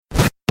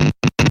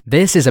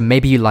This is a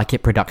Maybe You Like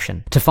It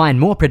production. To find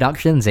more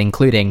productions,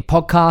 including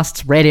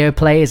podcasts, radio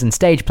plays, and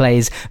stage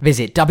plays,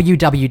 visit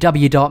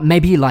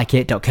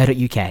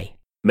www.maybeyouLikeIt.co.uk.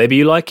 Maybe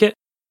you like it,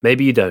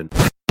 maybe you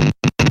don't.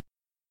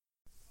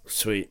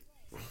 Sweet.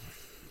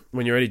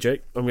 When you're ready,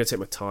 Jake, I'm going to take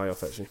my tie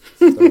off, actually.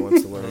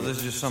 This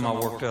is just something I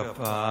worked up.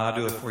 I'll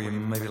do it for you.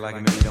 Maybe you like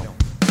it, maybe you don't.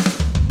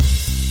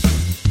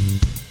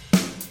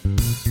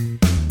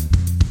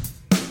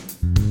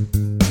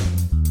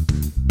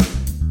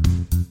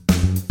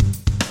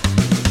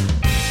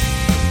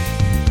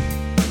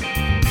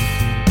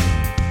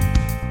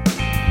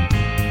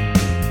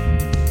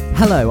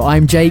 Hello,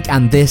 I'm Jake,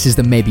 and this is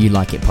the Maybe You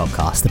Like It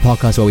podcast, the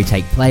podcast where we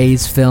take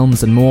plays,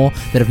 films, and more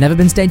that have never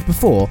been staged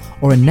before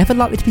or are never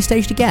likely to be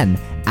staged again,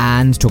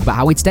 and talk about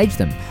how we'd stage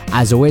them.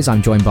 As always,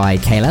 I'm joined by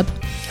Caleb.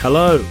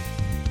 Hello.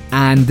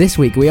 And this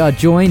week we are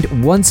joined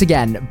once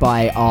again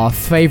by our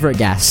favourite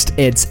guest.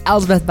 It's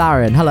Elizabeth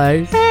Barron.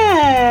 Hello.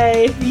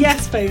 Hey!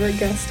 Yes, favourite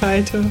guest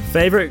title.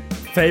 Favourite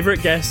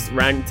guest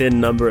ranked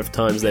in number of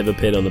times they've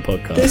appeared on the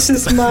podcast. This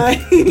is my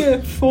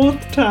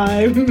fourth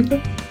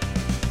time.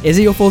 Is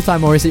it your fourth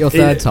time or is it your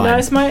third time? No,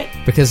 it's my...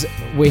 Because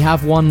we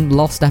have one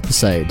lost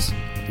episode.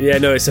 Yeah,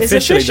 no, it's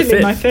officially the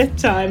fifth. My fifth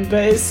time,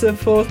 but it's the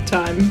fourth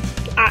time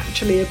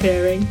actually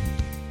appearing.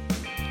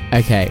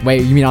 Okay,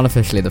 wait, you mean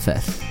unofficially the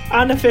fifth?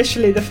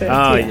 Unofficially the fifth,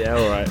 yeah,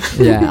 alright.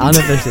 Yeah,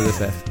 unofficially the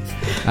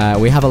fifth.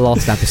 We have a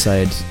lost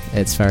episode.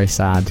 It's very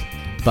sad.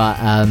 But,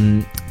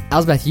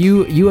 Elizabeth,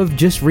 you have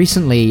just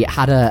recently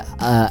had a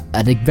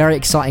very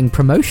exciting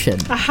promotion.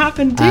 I have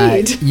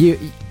indeed.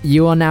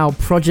 You are now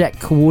project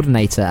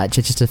coordinator at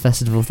Chichester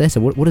Festival Theatre.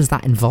 What does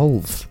that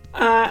involve?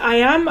 I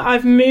am.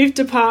 I've moved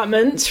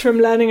departments from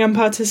learning and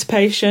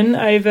participation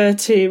over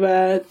to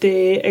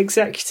the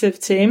executive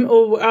team,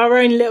 or our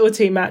own little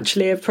team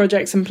actually, of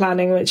projects and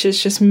planning, which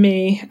is just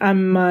me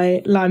and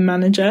my line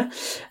manager,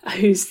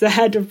 who's the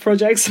head of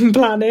projects and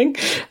planning.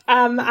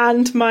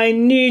 And my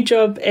new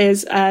job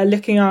is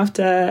looking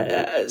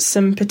after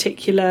some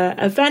particular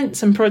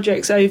events and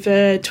projects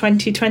over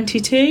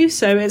 2022.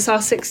 So it's our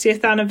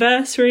 60th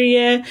anniversary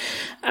year.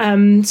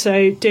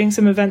 So doing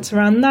some events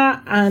around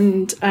that,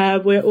 and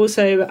we're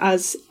also,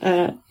 as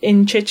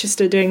in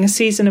Chichester, doing a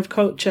season of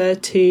culture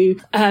to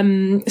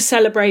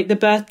celebrate the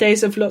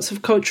birthdays of lots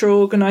of cultural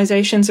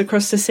organisations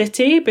across the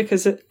city,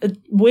 because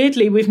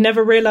weirdly we've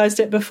never realised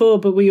it before,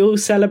 but we all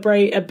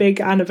celebrate a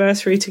big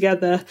anniversary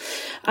together.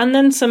 And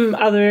then some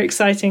other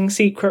exciting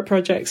secret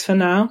projects for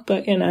now,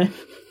 but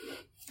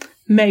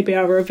maybe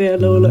I'll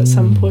reveal all at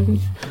some point.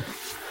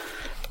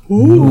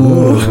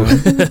 Ooh.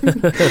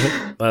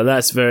 Well,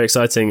 that's very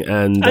exciting,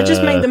 and I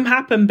just make them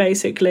happen,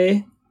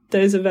 basically,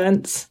 those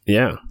events.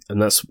 Yeah,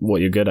 and that's what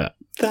you're good at.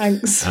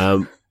 Thanks.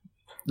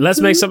 Let's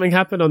make something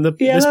happen on this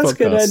that's podcast. A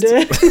good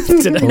idea.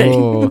 Today.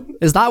 Oh.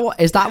 Is that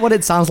what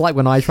it sounds like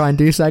when I try and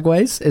do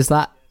segues?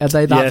 Are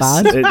they that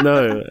bad?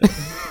 No.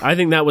 I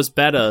think that was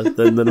better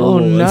than the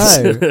normal ones.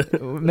 No.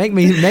 make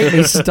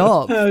me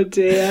stop. Oh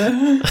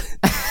dear.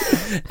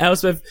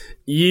 Elspeth,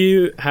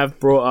 you have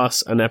brought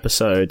us an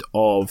episode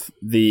of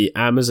the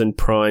Amazon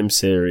Prime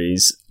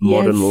series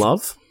Modern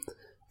Love,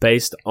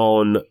 based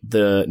on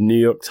the New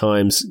York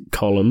Times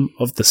column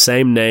of the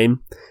same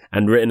name,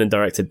 and written and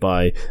directed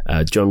by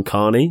John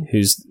Carney,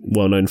 who's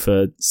well known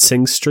for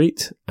Sing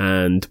Street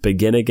and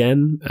Begin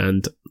Again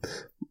and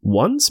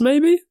Once,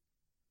 maybe?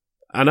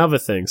 And other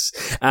things.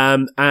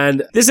 And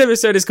this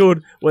episode is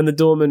called When the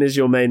Doorman is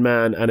Your Main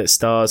Man, and it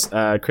stars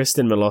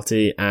Kristen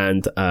Milotti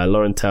and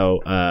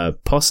Laurentel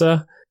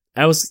Posser.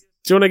 Els,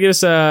 do you want to give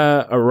us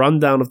a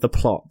rundown of the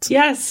plot?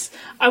 Yes.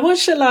 I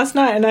watched it last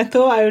night and I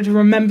thought I would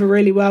remember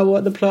really well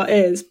what the plot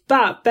is.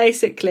 But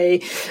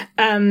basically,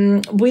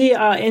 we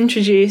are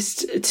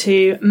introduced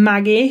to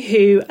Maggie,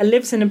 who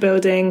lives in a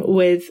building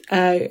with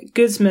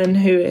Guzman,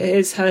 who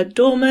is her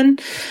doorman.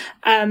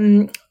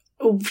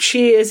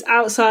 She is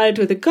outside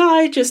with a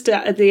guy just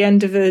at the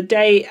end of the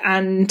date,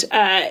 and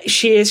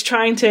she is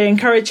trying to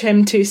encourage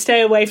him to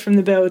stay away from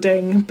the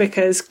building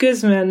because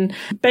Guzman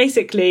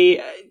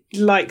basically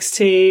likes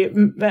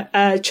to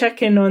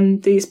check in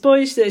on these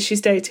boys that she's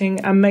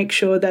dating and make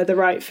sure they're the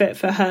right fit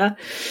for her.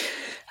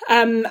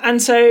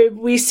 And so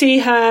we see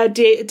her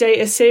date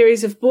a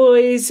series of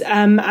boys,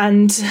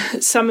 and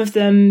some of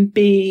them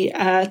be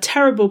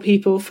terrible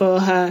people for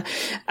her.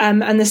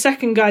 And the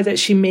second guy that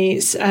she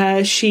meets,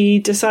 she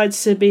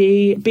decides to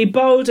be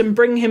bold and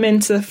bring him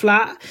into the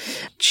flat.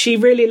 She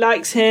really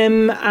likes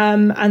him,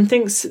 and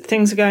thinks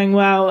things are going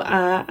well.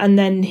 And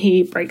then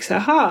he breaks her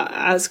heart,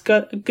 as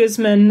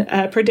Guzman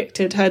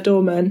predicted, her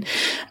doorman.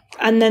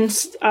 And then,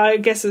 I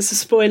guess it's a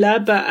spoiler,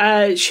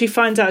 but she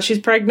finds out she's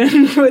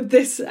pregnant with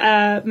this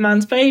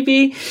man's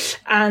baby,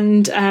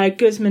 and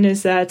Guzman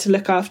is there to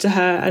look after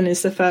her and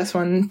is the first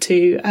one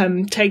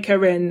to take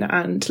her in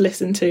and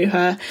listen to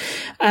her.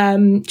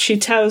 She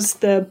tells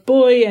the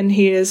boy, and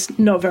he is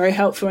not very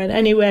helpful in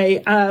any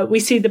way. We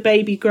see the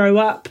baby grow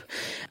up.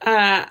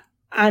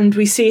 and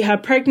we see her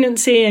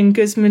pregnancy, and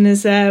Guzman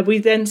is there. We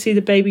then see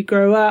the baby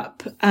grow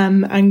up,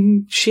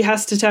 and she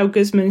has to tell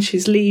Guzman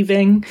she's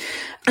leaving.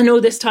 And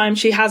all this time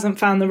she hasn't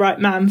found the right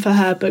man for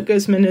her, but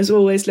Guzman has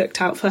always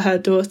looked out for her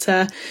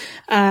daughter.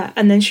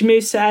 And then she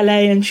moves to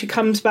LA, and she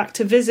comes back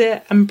to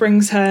visit and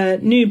brings her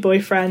new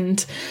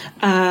boyfriend.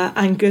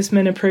 And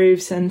Guzman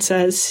approves and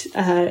says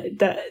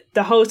that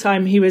the whole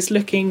time he was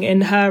looking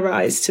in her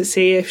eyes to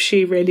see if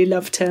she really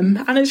loved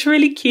him. And it's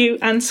really cute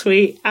and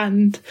sweet,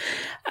 and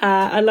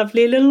a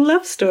lovely little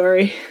love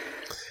story.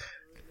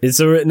 It's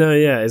a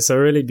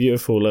really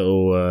beautiful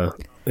little.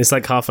 It's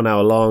like half an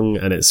hour long,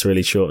 and it's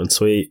really short and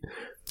sweet.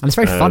 And it's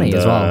very funny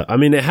as well. I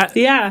mean,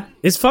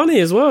 it's funny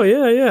as well.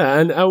 Yeah.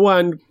 And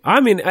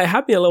I mean, it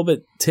had me a little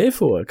bit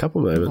tearful at a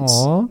couple moments.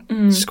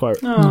 Aww. It's quite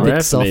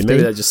rare for me.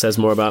 Maybe that just says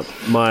more about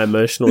my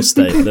emotional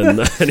state than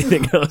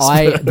anything else.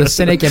 The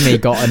cynic in me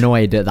got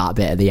annoyed at that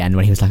bit at the end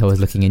when he was like, I was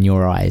looking in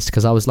your eyes,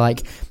 because I was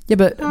like, yeah,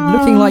 but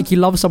looking like you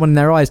love someone in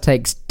their eyes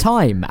takes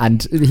time,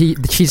 and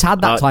she's had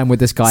that time with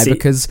this guy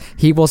because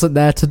he wasn't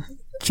there to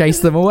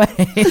chase them away.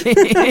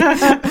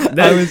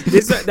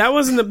 That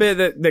wasn't the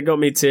bit that got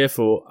me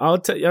tearful. I'll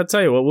tell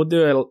you what, we'll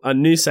do a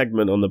new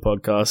segment on the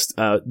podcast,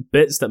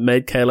 bits that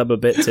made Caleb a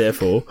bit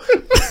tearful.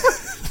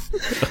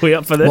 Are we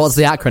up for this? What's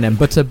the acronym?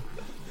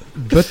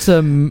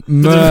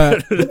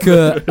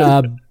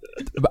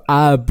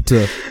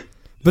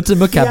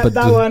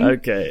 That one.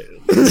 Okay.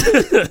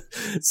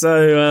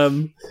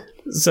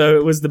 So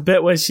it was the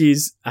bit where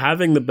she's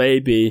having the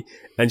baby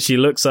and she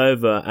looks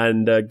over,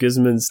 and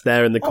Guzman's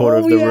there in the corner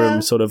of the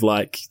room, sort of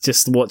like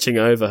just watching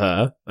over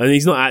her. And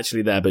he's not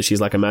actually there, but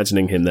she's like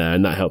imagining him there,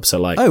 and that helps her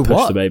like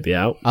push the baby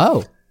out.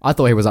 Oh, I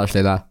thought he was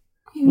actually there.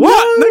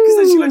 What? No, because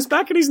then she looks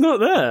back and he's not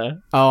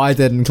there. Oh, I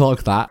didn't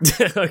clock that.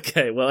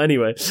 Okay, well,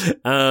 anyway.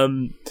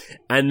 And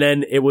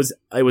then it was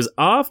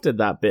after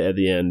that bit at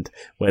the end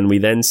when we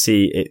then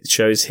see it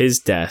shows his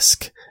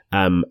desk,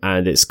 and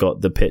it's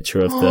got the picture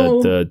of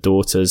the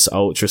daughter's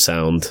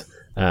ultrasound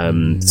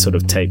sort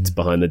of taped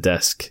behind the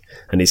desk,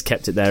 and he's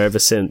kept it there ever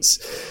since.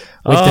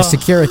 With the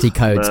security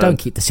codes. Man. Don't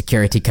keep the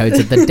security codes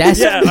at the desk.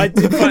 Yeah, I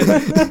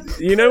did.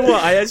 You know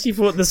what? I actually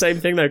thought the same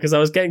thing, though, because I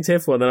was getting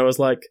tearful, and then I was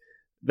like,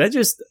 they're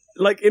just,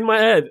 like, in my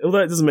head, although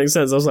it doesn't make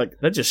sense, I was like,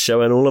 they're just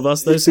showing all of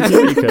us those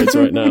security codes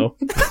right now.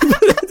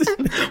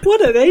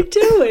 What are they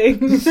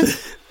doing?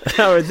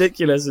 How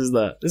ridiculous is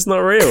that? It's not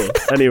real.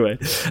 Anyway.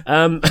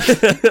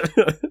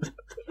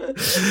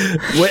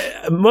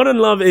 Modern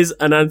Love is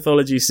an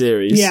anthology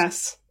series.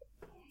 Yes.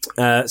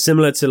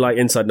 Similar to like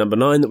Inside Number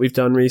 9 that we've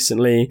done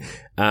recently,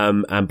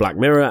 and Black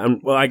Mirror.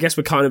 And well, I guess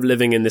we're kind of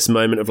living in this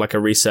moment of like a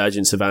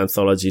resurgence of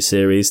anthology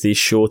series, these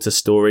shorter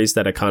stories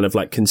that are kind of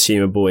like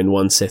consumable in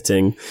one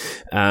sitting.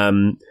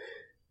 And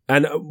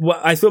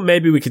I thought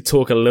maybe we could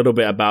talk a little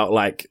bit about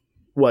like,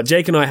 well,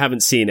 Jake and I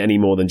haven't seen any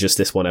more than just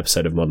this one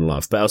episode of Modern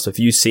Love, but also if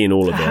you've seen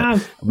all of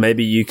it,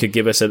 maybe you could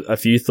give us a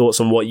few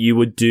thoughts on what you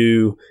would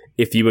do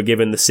if you were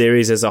given the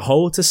series as a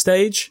whole to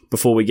stage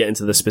before we get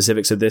into the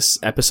specifics of this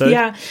episode.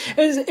 Yeah,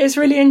 it's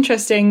really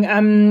interesting.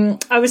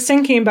 I was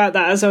thinking about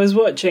that as I was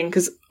watching,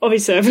 because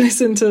obviously I've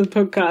listened to the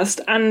podcast,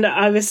 and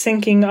I was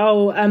thinking,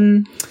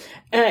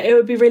 it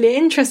would be really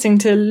interesting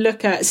to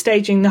look at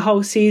staging the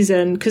whole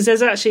season, because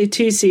there's actually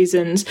 2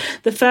 seasons.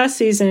 The first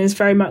season is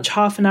very much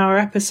half-an-hour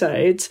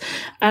episodes,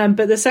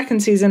 but the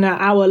second season are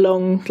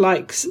hour-long,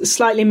 like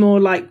slightly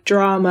more like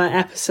drama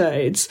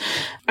episodes.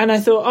 And I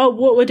thought,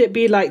 what would it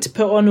be like to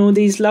put on all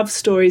these love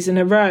stories in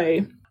a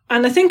row?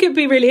 And I think it'd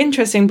be really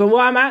interesting, but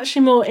what I'm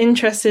actually more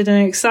interested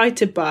and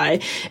excited by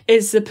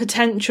is the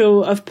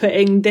potential of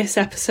putting this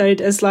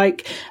episode as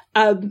like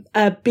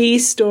a B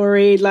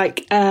story,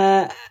 like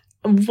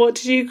what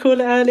did you call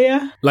it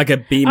earlier? Like a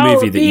B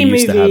movie that you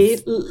used to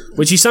have,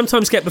 which you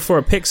sometimes get before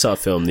a Pixar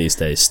film these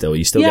days. Still,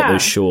 you still get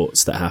those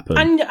shorts that happen,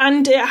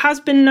 and it has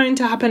been known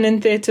to happen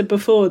in theatre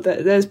before.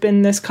 That there's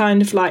been this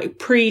kind of like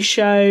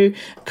pre-show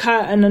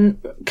curtain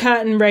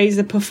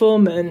raiser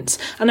performance,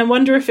 and I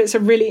wonder if it's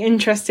a really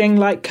interesting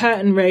like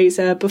curtain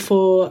raiser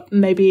before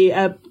maybe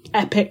a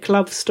epic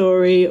love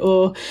story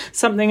or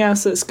something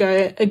else that's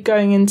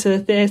going into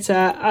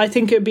theatre. I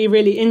think it would be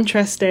really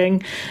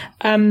interesting.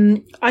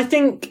 I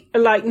think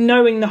like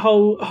knowing the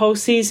whole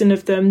season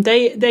of them,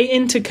 they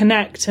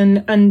interconnect,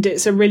 and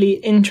it's a really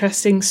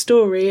interesting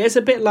story. It's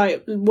a bit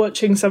like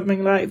watching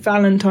something like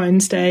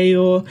Valentine's Day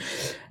or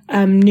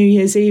New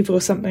Year's Eve or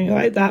something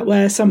like that,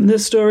 where some of the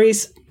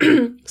stories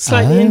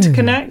slightly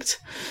interconnect.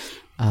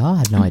 Oh, I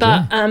had no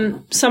idea.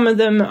 But some of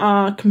them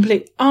are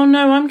complete. Oh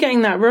no, I'm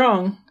getting that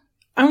wrong.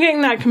 I'm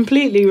getting that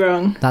completely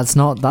wrong. That's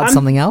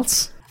something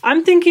else?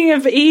 I'm thinking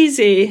of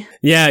Easy.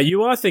 Yeah,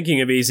 you are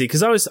thinking of Easy,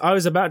 because I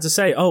was about to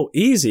say,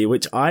 Easy,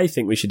 which I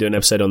think we should do an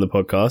episode on the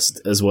podcast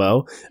as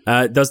well,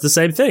 does the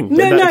same thing.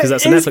 Because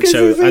that's a Netflix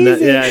show. And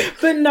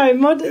but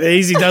no,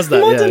 Easy does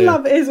that. Modern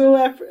Love is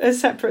all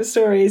separate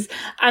stories,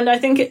 and I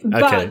think,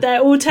 but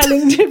they're all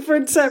telling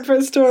different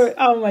separate stories.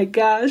 Oh my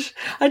gosh!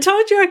 I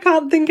told you I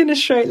can't think in a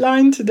straight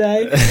line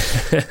today.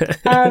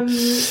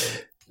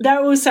 they're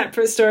all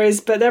separate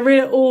stories, but they're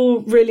really, all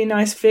really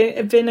nice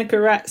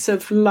vinaigrettes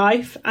of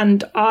life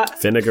and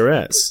art.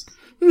 Vinaigrettes.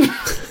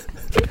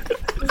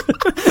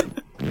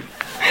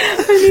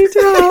 I need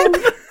to help.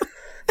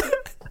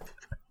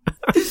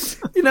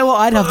 You know what?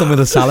 I'd have them with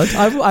a salad.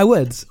 I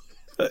would.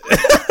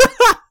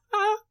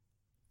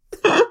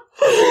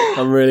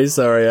 I'm really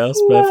sorry,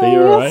 Elspeth. Are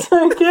you alright?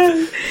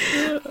 Okay.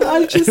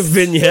 I just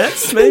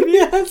vignettes, maybe.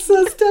 Yes,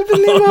 that's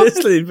definitely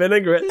honestly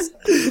vinaigrettes.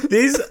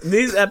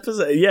 These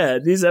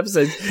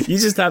episodes. You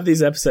just have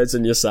these episodes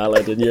in your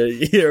salad, and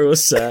you're all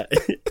set.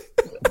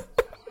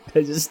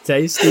 They're just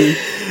tasty.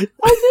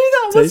 I knew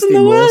that wasn't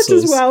the word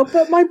as well,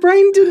 but my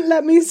brain didn't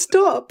let me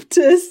stop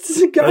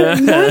to go,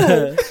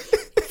 no.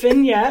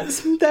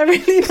 Vignettes, they're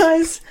really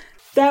nice.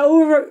 They're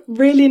all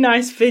really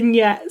nice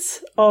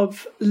vignettes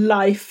of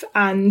life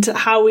and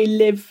how we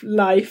live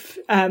life.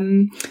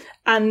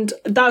 And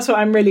that's what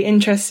I'm really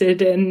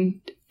interested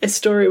in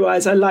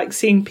story-wise. I like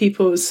seeing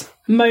people's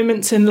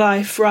moments in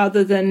life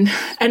rather than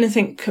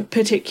anything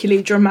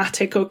particularly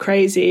dramatic or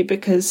crazy,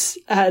 because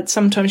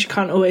sometimes you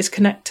can't always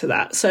connect to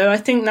that. So I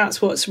think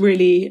that's what's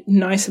really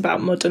nice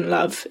about modern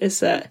love is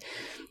that,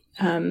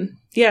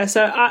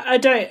 so I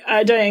don't,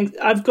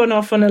 I've gone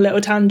off on a little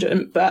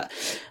tangent, but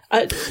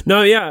I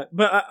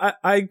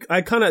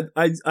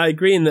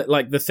agree in that,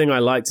 like, the thing I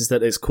liked is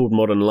that it's called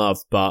Modern Love,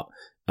 but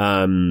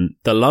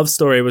the love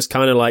story was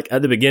kind of like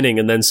at the beginning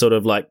and then sort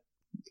of like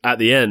at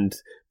the end.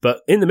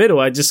 But in the middle,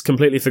 I just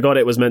completely forgot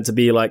it was meant to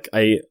be like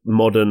a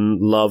modern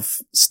love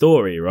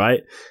story,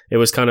 right? It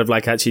was kind of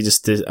like actually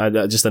just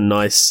a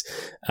nice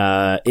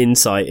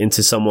insight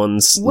into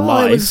someone's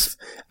life.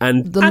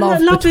 And the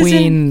love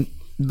between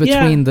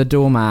the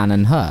doorman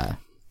and her.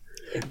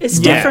 It's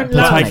different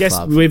love. But I guess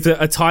with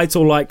a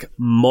title like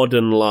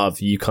Modern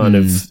Love, you kind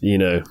of,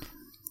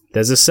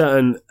 there's a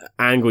certain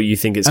angle you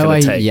think it's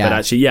going to take. But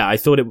actually, I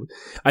thought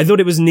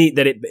it was neat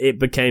that it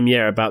became,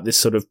 about this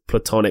sort of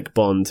platonic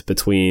bond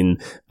between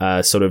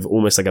sort of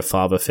almost like a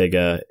father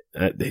figure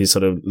who's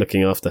sort of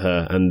looking after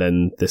her and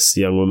then this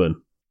young woman.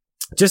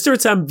 Just to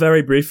return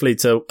very briefly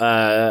to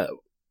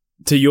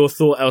your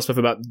thought, Elspeth,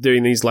 about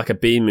doing these like a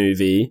B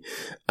movie.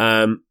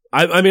 I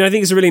mean, I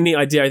think it's a really neat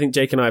idea. I think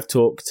Jake and I have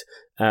talked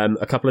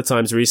a couple of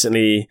times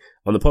recently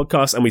on the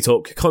podcast, and we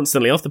talk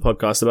constantly off the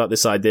podcast about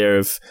this idea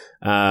of,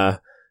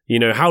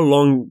 how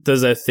long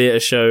does a theatre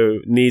show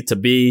need to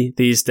be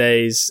these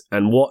days,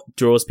 and what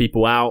draws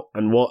people out,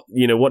 and what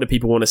do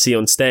people want to see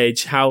on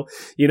stage? How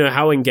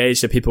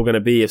engaged are people going to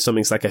be if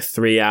something's like a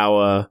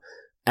 3-hour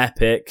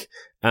epic?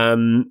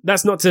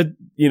 That's not to,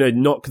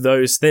 knock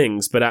those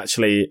things, but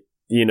actually,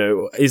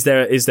 is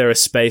there a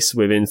space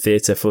within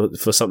theatre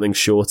for something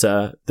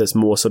shorter that's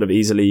more sort of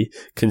easily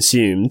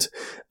consumed?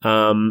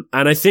 And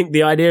I think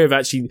the idea of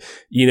actually,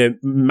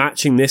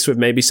 matching this with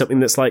maybe something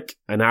that's like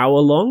an hour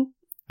long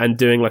and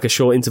doing like a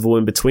short interval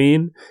in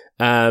between,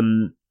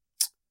 that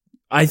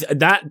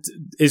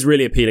is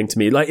really appealing to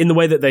me. Like in the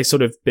way that they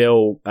sort of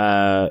bill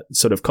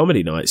sort of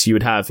comedy nights, you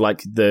would have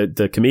like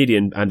the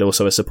comedian and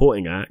also a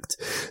supporting act.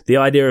 The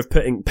idea of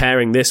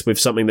pairing this with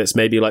something that's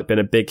maybe like been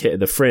a big hit at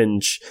the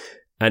Fringe,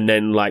 and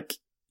then like,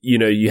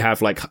 you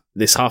have like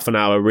this half an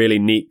hour really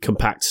neat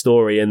compact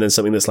story, and then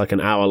something that's like an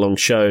hour long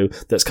show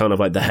that's kind of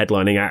like the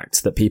headlining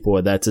act that people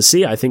are there to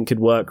see, I think could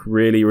work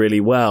really,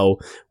 really well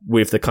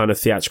with the kind of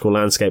theatrical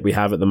landscape we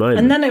have at the moment.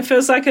 And then it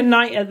feels like a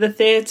night at the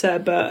theatre,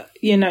 but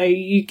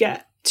you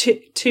get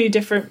two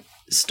different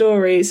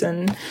stories,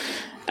 and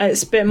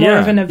it's a bit more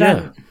of an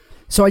event. Yeah.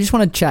 So I just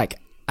want to check,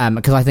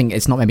 because I think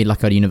it's not maybe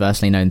like a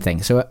universally known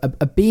thing. So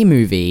a B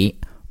movie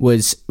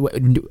was,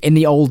 in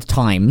the old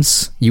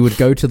times, you would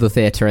go to the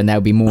theatre and there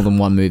would be more than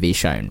one movie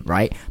shown,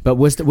 right? But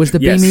was the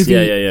B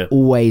movie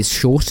always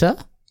shorter?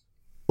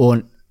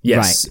 Or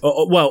yes,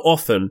 right. Well,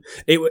 often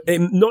it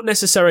not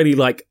necessarily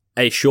like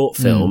a short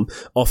film.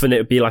 Often it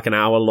would be like an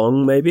hour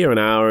long, maybe, or an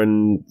hour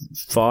and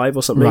 5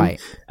 or something, right?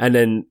 And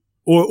then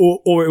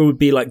or it would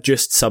be like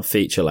just sub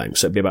feature length,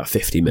 so it'd be about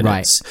 50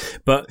 minutes, right?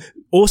 But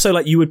also,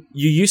 like you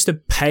used to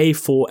pay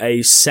for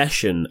a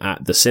session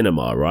at the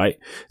cinema, right?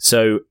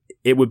 So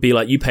it would be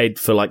like you paid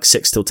for like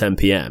 6 till 10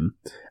 p.m.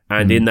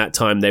 And in that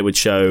time they would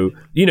show,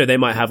 they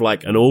might have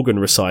like an organ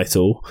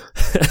recital,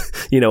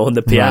 on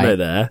the piano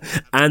there,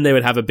 and they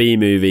would have a B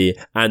movie,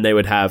 and they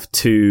would have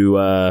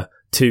two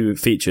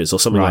features or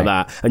something like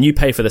that. And you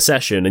pay for the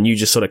session, and you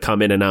just sort of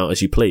come in and out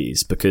as you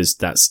please, because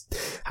that's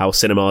how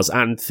cinemas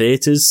and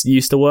theatres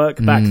used to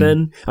work back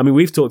then. I mean,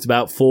 we've talked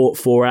about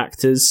four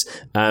actors,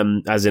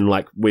 as in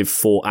like with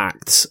 4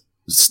 acts,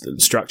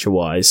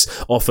 structure-wise,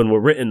 often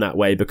were written that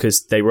way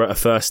because they wrote a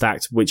first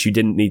act which you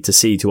didn't need to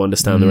see to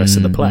understand the rest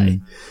of the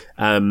play.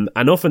 And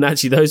often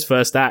actually those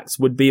first acts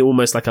would be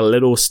almost like a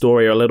little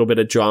story or a little bit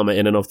of drama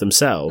in and of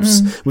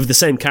themselves, with the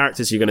same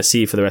characters you're going to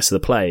see for the rest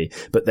of the play,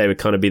 but they would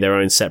kind of be their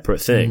own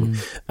separate thing.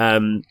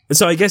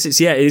 So I guess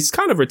it's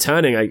kind of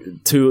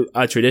returning to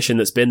a tradition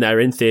that's been there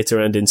in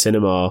theatre and in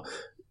cinema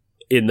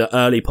in the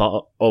early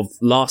part of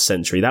last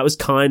century. That was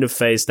kind of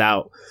phased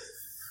out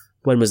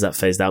when was that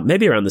phased out?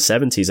 Maybe around the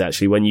 70s,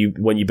 actually, when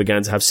you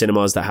began to have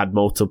cinemas that had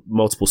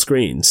multiple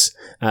screens.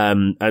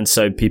 And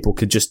so people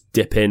could just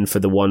dip in for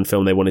the one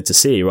film they wanted to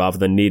see rather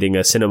than needing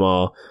a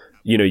cinema.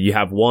 You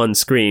have one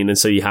screen, and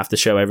so you have to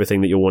show everything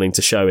that you're wanting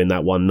to show in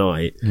that one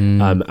night,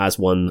 as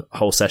one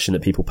whole session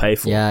that people pay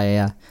for.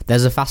 Yeah.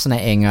 There's a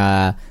fascinating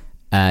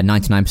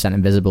 99%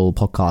 Invisible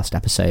podcast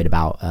episode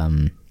about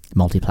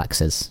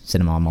multiplexes,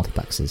 cinema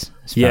multiplexes.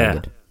 It's very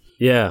good.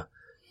 Yeah.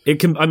 It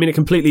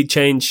completely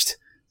changed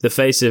the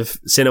face of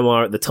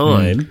cinema at the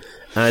time,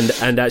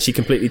 and actually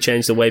completely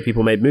changed the way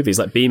people made movies.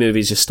 Like, B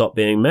movies just stopped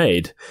being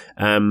made,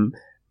 and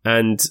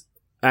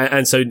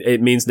so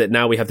it means that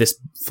now we have this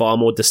far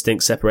more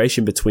distinct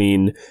separation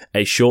between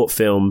a short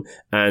film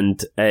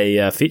and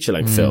a feature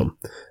length film.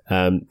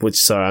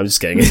 Sorry, I'm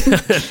just getting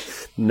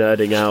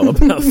nerding out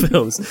about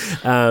films.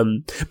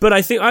 But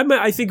I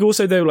think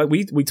also, though, like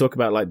we talk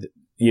about, like,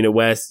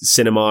 where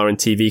cinema and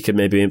TV could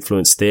maybe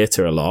influence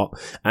theatre a lot.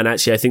 And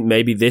actually, I think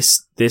maybe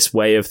this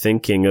way of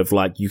thinking of,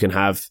 like, you can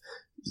have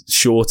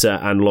shorter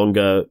and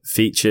longer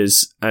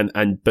features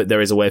but there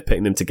is a way of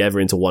putting them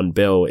together into one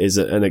bill is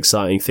an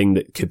exciting thing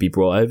that could be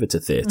brought over to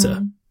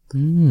theatre.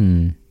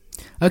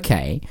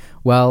 Okay.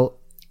 Well,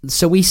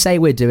 so we say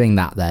we're doing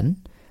that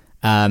then.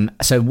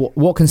 So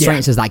what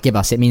constraints does that give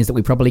us? It means that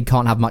we probably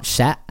can't have much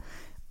set.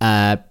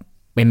 It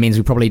means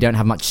we probably don't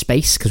have much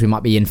space because we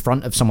might be in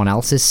front of someone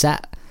else's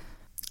set.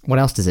 What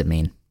else does it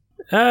mean?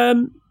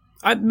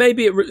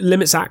 Maybe it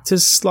limits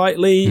actors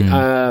slightly,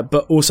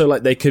 but also,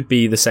 like, they could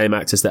be the same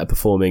actors that are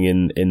performing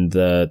in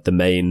the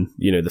main,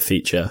 the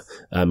feature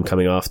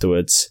coming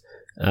afterwards.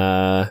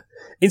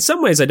 In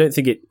some ways, I don't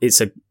think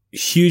it's a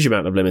huge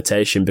amount of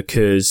limitation,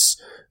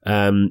 because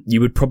you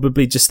would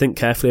probably just think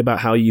carefully about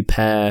how you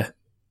pair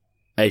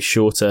a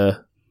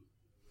shorter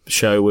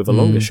show with a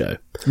longer show.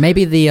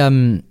 Maybe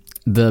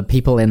the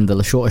people in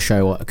the shorter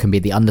show can be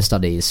the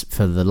understudies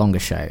for the longer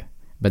show,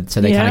 but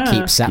so they kind of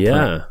keep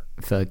separate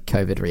for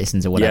COVID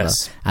reasons or whatever,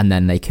 and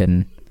then they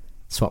can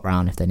swap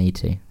around if they need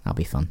to. That'll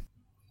be fun.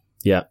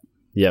 Yep,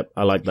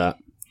 I like that.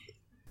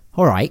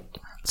 All right,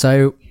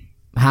 so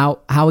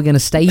how are we going to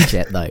stage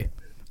it, though?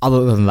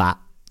 Other than that,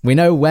 we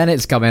know when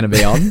it's coming to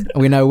be on,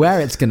 we know where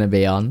it's going to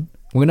be on,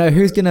 we know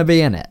who's going to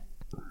be in it,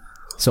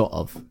 sort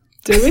of.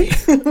 Do we?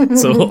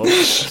 Sort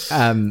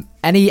of.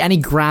 Any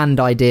grand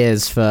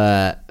ideas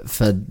for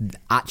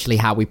actually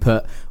how we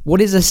put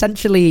what is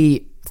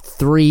essentially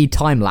 3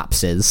 time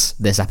lapses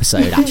this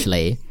episode,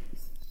 actually?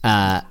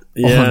 Yeah.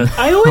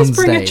 I always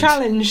bring a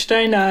challenge,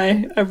 don't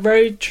I? A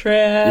road trip.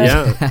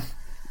 Yeah.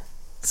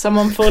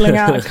 Someone falling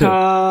out of a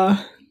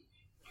car.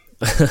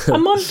 A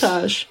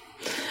montage.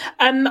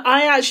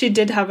 I actually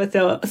did have a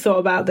thought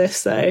about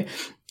this, though.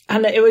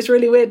 And it was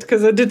really weird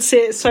because I did see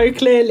it so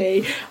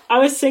clearly. I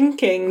was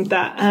thinking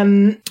that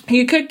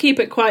you could keep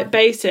it quite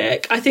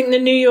basic. I think the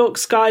New York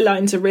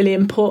skyline's a really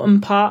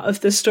important part of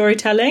the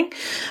storytelling.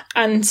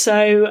 And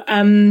so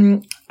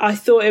I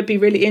thought it'd be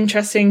really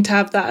interesting to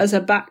have that as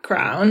a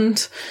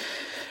background,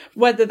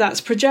 whether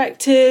that's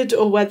projected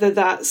or whether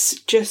that's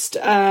just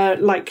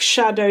like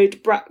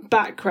shadowed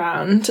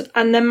background.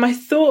 And then my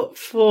thought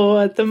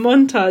for the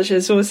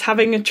montages was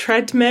having a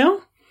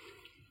treadmill.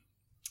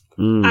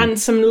 And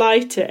some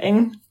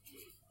lighting,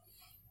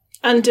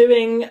 and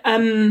doing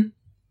I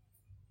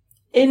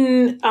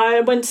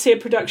went to see a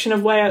production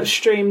of Way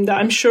Outstream that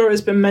I'm sure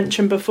has been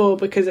mentioned before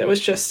because it was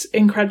just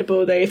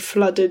incredible. They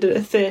flooded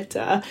a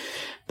theatre,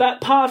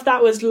 but part of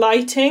that was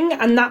lighting,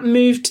 and that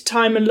moved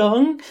time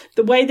along.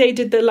 The way they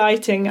did the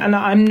lighting, and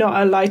I'm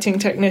not a lighting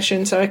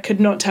technician, so I could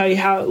not tell you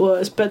how it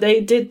was, but they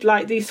did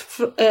like these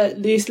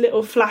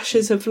little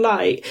flashes of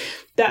light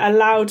that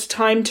allowed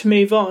time to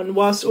move on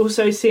whilst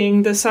also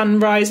seeing the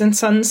sunrise and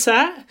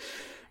sunset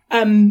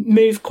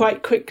move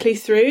quite quickly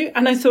through.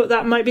 And I thought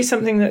that might be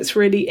something that's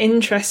really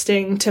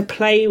interesting to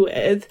play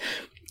with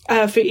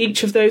for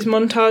each of those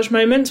montage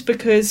moments,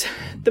 because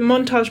the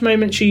montage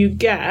moments you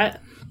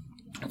get,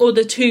 or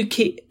the two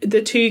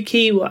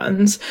key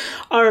ones,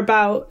 are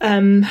about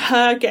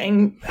her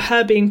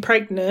being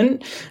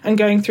pregnant and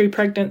going through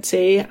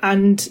pregnancy,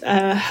 and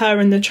her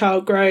and the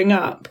child growing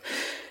up.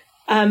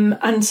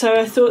 And so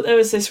I thought there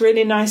was this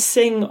really nice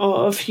thing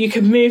of you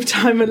can move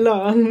time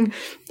along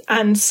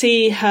and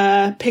see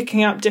her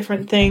picking up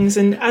different things.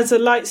 And as a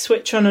light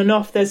switch on and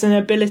off, there's an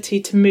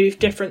ability to move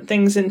different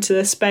things into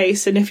the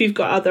space. And if you've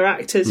got other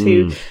actors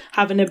who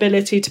have an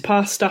ability to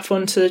pass stuff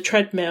onto the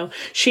treadmill,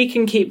 she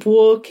can keep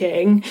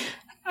walking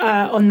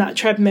on that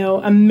treadmill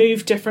and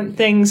move different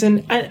things,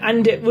 and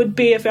it would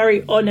be a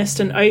very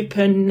honest and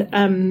open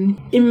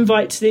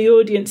invite to the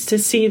audience to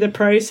see the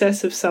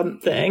process of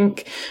something,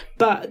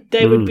 but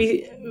they would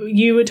be,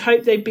 you would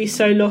hope they'd be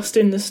so lost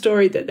in the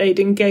story that they'd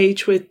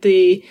engage with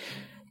the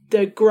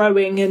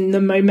growing and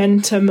the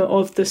momentum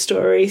of the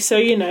story.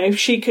 So,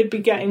 she could be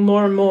getting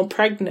more and more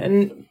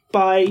pregnant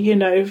by,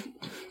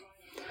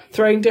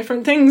 throwing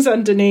different things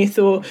underneath,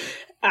 or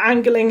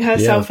angling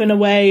herself in a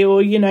way,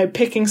 or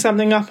picking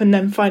something up and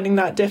then finding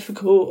that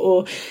difficult,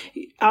 or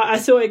I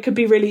thought it could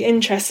be really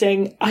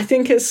interesting. I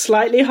think it's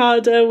slightly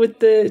harder with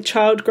the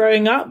child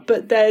growing up,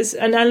 but there's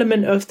an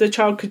element of the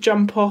child could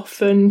jump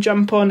off and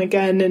jump on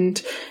again,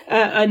 and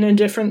a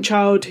different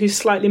child who's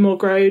slightly more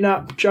grown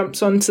up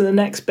jumps on to the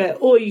next bit,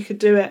 or you could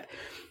do it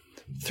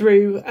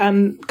through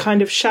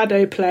kind of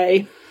shadow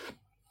play.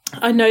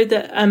 I know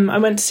that I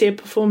went to see a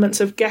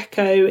performance of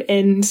Gecko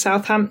in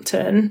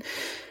Southampton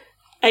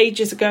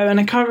ages ago, and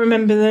I can't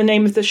remember the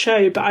name of the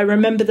show, but I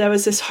remember there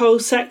was this whole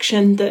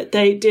section that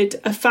they did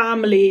a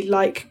family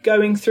like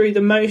going through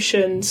the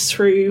motions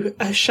through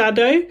a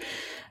shadow,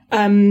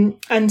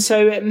 and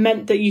so it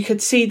meant that you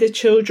could see the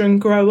children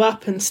grow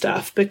up and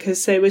stuff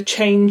because they were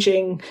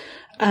changing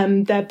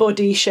their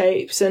body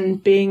shapes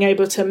and being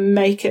able to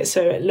make it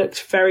so it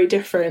looked very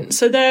different.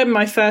 So there,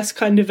 my first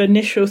kind of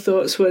initial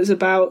thoughts was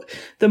about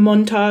the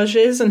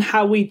montages and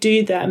how we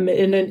do them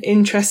in an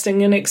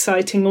interesting and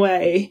exciting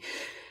way.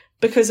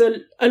 Because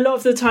a lot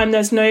of the time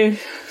there's no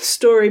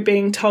story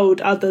being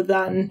told other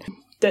than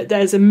that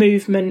there's a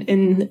movement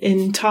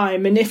in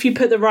time. And if you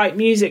put the right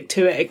music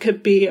to it, it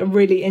could be a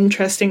really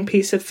interesting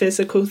piece of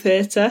physical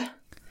theatre.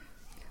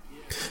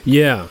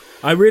 Yeah,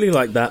 I really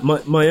like that.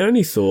 My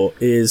only thought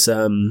is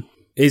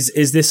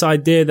this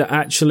idea that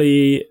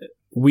actually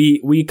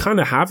we kind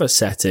of have a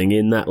setting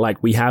in that,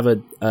 like, we have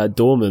a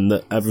doorman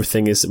that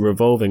everything is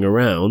revolving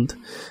around.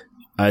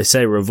 I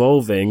say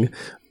revolving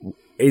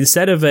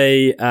instead of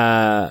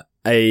a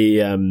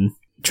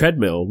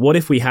treadmill. What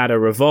if we had a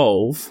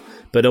revolve,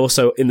 but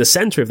also in the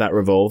center of that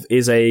revolve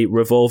is a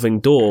revolving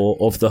door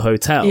of the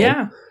hotel?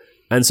 Yeah.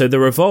 And so the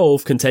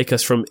revolve can take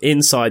us from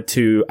inside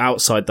to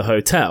outside the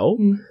hotel,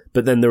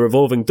 but then the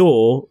revolving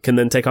door can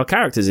then take our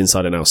characters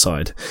inside and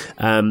outside.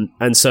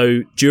 And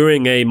so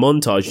during a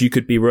montage, you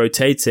could be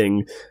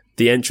rotating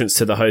the entrance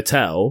to the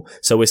hotel,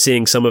 so we're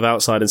seeing some of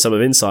outside and some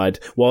of inside,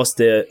 whilst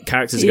the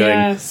characters are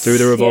going through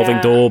the revolving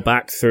door,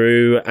 back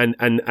through,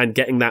 and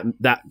getting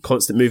that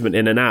constant movement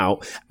in and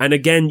out. And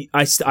again,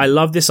 I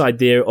love this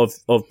idea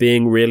of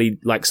being really,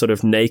 like, sort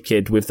of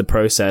naked with the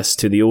process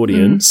to the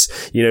audience.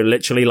 You know,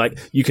 literally, like,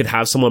 you could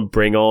have someone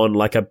bring on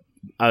like a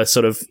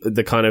sort of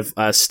the kind of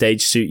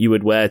stage suit you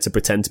would wear to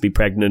pretend to be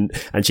pregnant,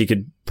 and she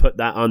could put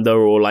that under,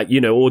 or, like,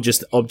 you know, or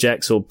just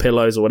objects or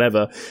pillows or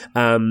whatever.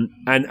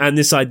 And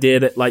this idea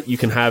that, like, you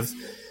can have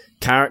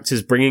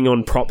characters bringing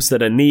on props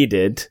that are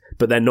needed,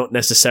 but they're not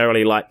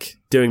necessarily, like,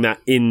 doing that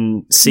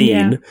in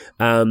scene.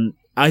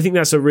 I think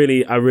that's a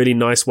really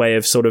nice way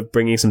of sort of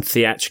bringing some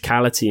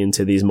theatricality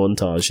into these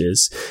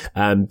montages.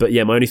 But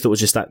yeah, my only thought was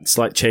just that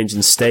slight change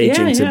in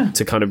staging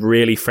to kind of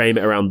really frame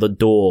it around the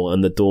door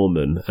and the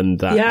doorman, and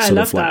that sort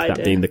of like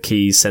that being the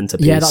key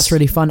centerpiece. Yeah, that's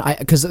really fun.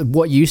 Because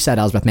what you said,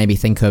 Elsbeth, made me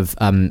think of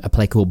a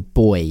play called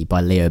Boy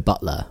by Leo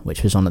Butler,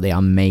 which was on at the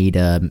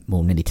Almeida,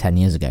 nearly 10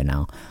 years ago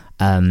now.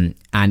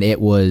 And it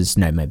was,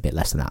 no, maybe a bit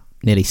less than that,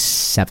 nearly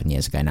 7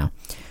 years ago now.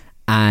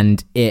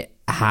 And it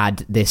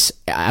had this,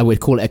 I would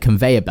call it a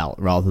conveyor belt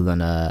rather than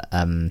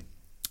a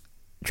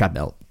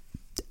treadmill,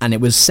 and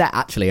it was set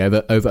actually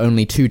over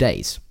only 2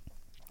 days.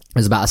 It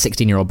was about a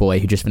 16-year-old boy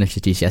who just finished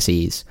his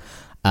GCSEs,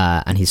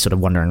 and he's sort of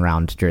wandering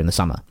around during the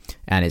summer,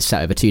 and it's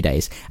set over 2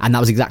 days. And that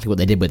was exactly what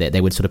they did with it.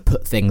 They would sort of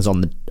put things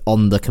on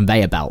the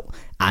conveyor belt,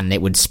 and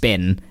it would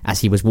spin as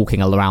he was walking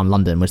around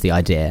London, was the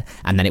idea,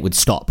 and then it would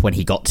stop when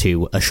he got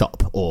to a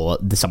shop or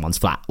someone's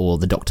flat or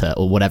the doctor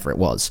or whatever it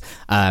was.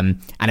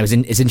 And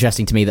it's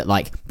interesting to me that,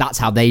 like, that's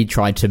how they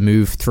tried to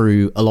move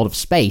through a lot of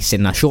space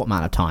in a short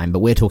amount of time, but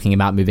we're talking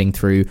about moving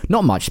through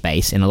not much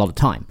space in a lot of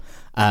time.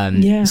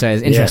 So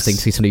it's interesting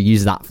to sort of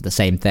use that for the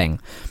same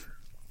thing.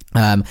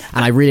 And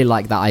I really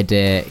like that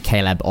idea,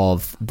 Caleb,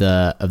 of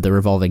the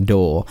revolving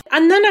door.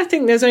 And then I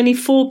think there's only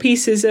 4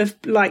 pieces of,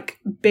 like,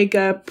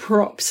 bigger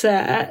prop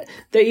set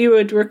that you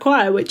would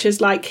require, which is,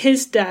 like,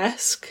 his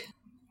desk,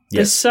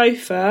 the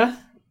sofa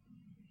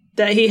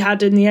that he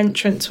had in the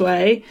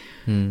entranceway.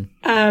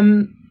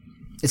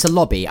 It's a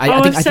lobby.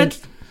 I think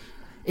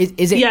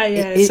is it? Yeah.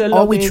 It's a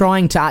lobby. Are we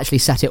trying to actually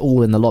set it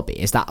all in the lobby?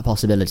 Is that a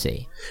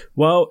possibility?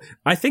 Well,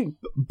 I think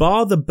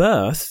bar the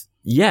berth.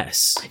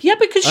 Yes. Yeah,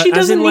 because she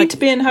doesn't need to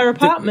be in her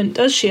apartment,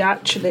 does she,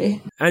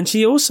 actually? And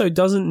she also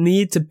doesn't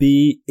need to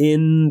be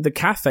in the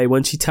cafe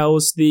when she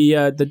tells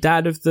the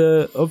dad of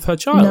her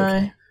child.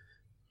 No.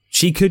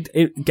 She could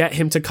get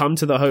him to come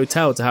to the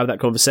hotel to have that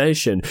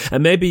conversation.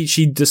 And maybe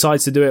she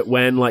decides to do it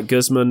when, like,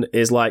 Guzman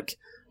is, like,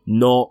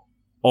 not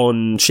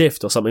on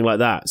shift or something like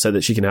that, so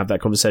that she can have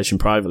that conversation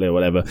privately or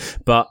whatever.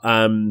 But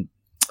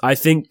I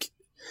think...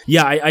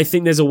 Yeah, I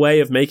think there's a way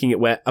of making it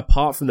where,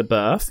 apart from the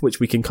berth, which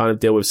we can kind of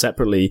deal with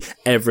separately,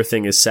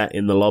 everything is set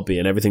in the lobby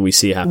and everything we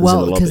see happens in the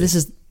lobby. Well, because this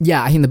is...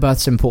 Yeah, I think the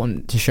berth's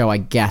important to show, I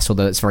guess,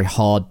 although it's very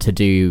hard to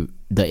do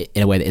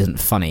in a way that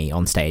isn't funny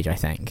on stage, I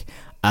think.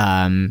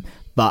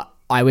 But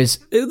I was...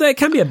 It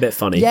can be a bit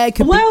funny. Yeah, it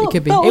could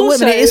be.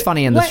 It is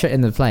funny in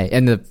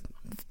the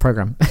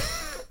program.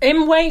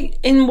 In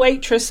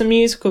Waitress, the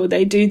musical,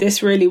 they do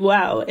this really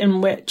well, in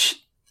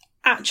which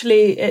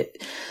actually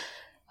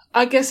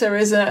I guess there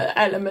is an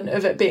element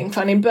of it being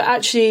funny, but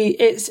actually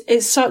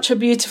it's such a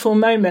beautiful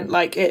moment.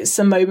 Like, it's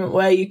a moment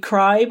where you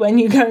cry when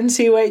you go and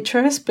see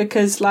Waitress,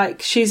 because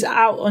like she's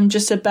out on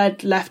just a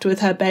bed left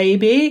with her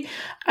baby.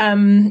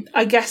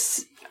 I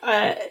guess,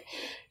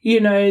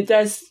 you know,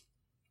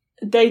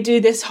 they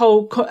do this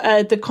whole,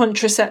 the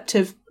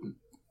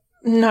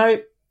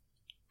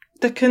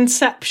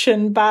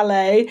conception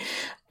ballet,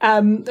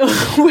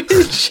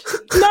 which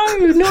no,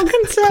 not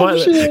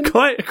conception.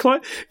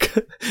 Quite.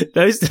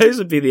 Those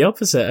would be the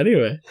opposite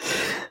anyway.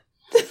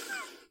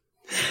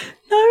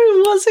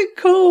 No, what's it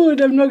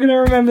called? I'm not going to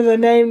remember the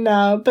name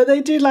now. But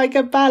they do like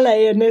a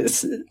ballet, and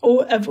it's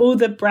all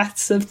the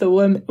breaths of the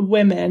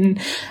women.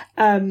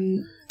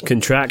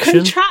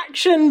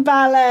 Contraction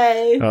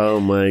ballet.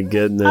 Oh my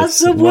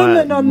goodness! As a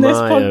woman on this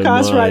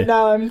podcast right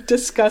now, I'm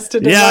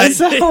disgusted at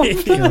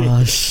myself.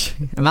 Gosh,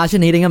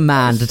 imagine needing a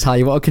man to tell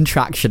you what a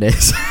contraction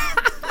is.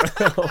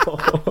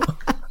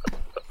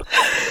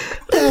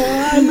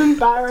 I'm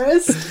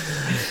embarrassed.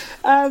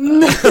 As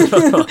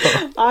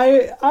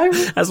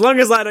long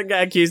as I don't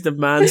get accused of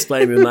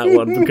mansplaining that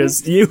one,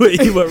 because you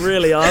were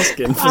really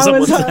asking for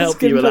someone to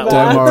help you with that one.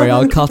 Don't worry,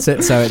 I'll cut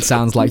it so it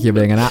sounds like you're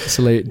being an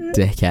absolute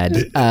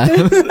dickhead.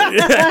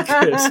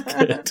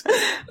 Good.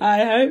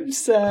 I hope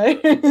so.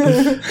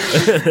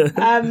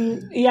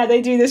 Yeah,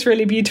 they do this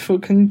really beautiful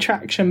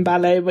contraction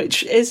ballet,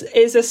 which is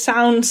a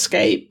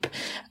soundscape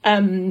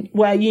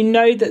where you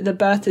know that the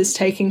birth is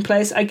taking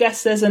place. I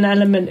guess there's an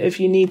element of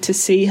you need to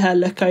see her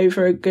look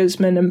over at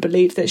Guzman and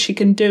believe that she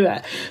can do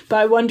it. But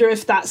I wonder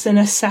if that's in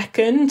a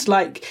second,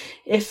 like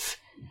if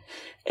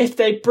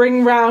they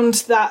bring round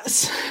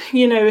that,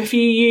 you know, if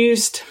you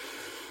used,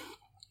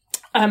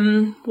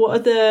 what are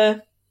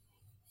the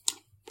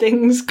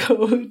things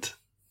called?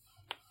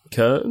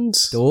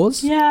 Curtains?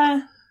 Doors?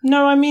 Yeah.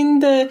 No, I mean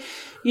the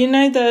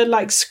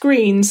like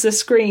screens,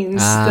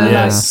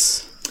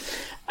 Yes.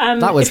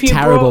 That was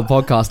terrible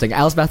podcasting.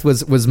 Elsbeth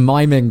was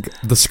miming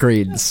the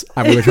screens,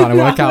 and we were trying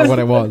to work out what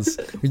it was.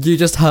 You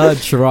just heard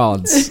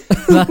charades.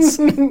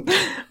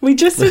 We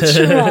just did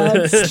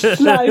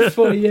charades live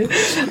for you,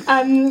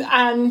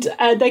 and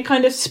they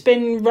kind of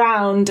spin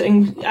round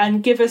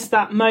and give us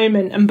that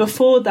moment. And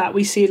before that,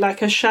 we see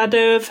like a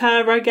shadow of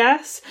her, I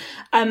guess.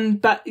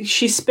 But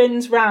she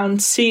spins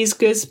round, sees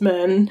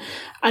Guzman,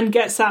 and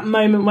gets that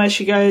moment where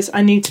she goes,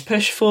 I need to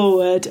push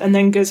forward, and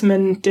then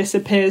Guzman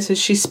disappears as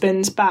she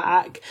spins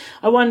back.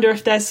 I wonder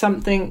if there's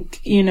something,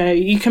 you know,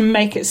 you can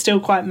make it still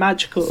quite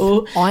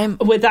magical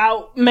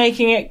without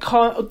making it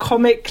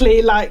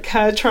comically like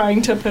her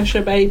trying to push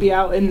a baby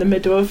out in the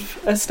middle of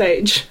a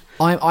stage.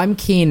 I'm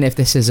keen, if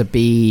this is a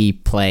B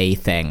play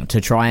thing,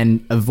 to try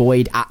and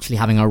avoid actually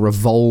having a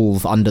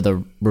revolve under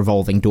the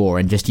revolving door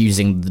and just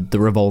using the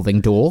revolving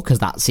door, because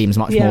that seems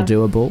much more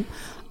doable.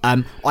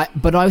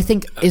 But I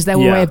think, is there a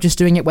way of just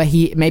doing it where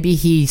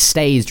he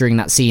stays during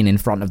that scene in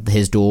front of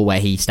his door where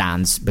he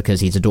stands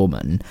because he's a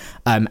doorman,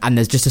 and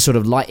there's just a sort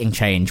of lighting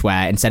change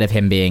where instead of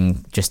him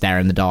being just there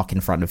in the dark in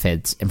front of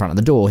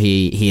the door,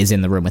 he is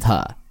in the room with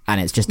her,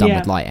 and it's just done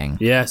with lighting.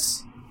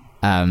 Yes.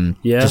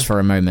 Just for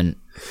a moment.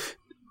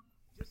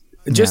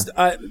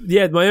 My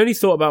only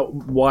thought about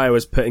why I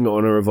was putting it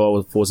on a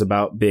revolve was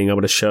about being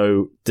able to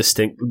show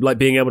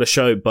being able to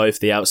show both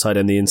the outside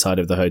and the inside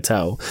of the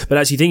hotel. But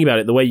actually thinking about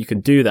it, the way you can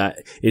do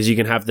that is you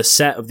can have the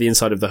set of the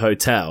inside of the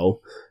hotel,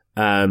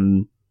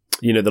 the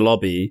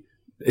lobby.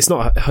 It's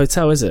not a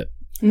hotel, is it?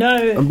 No,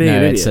 I'm being an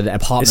idiot. It's an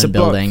apartment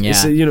building.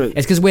 Yeah, it's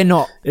because we're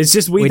not. It's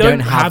just we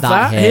don't have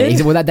that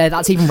here. Well,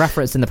 that's even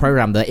referenced in the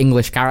program. The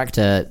English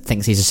character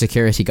thinks he's a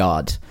security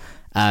guard.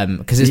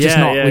 Because it's just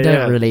not. We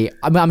don't really.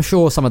 I mean, I'm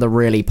sure some of the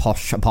really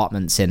posh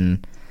apartments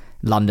in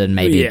London,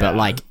 maybe, but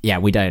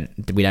we don't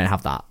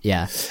have that.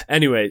 Yeah.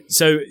 Anyway,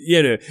 so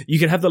you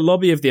can have the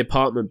lobby of the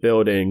apartment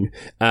building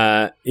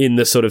in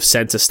the sort of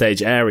center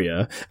stage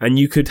area, and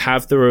you could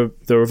have the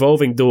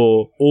revolving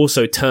door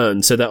also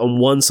turn so that on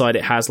one side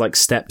it has like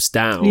steps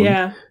down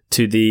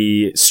to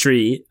the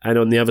street, and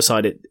on the other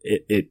side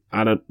it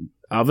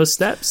other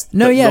steps.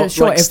 No, yeah,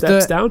 sure. Like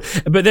steps down,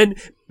 but then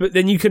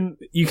you can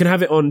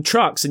have it on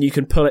trucks, and you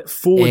can pull it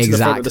forward to the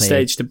front of the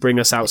stage to bring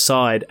us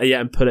outside,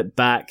 and pull it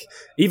back.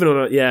 Even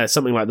on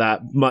something like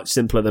that, much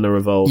simpler than a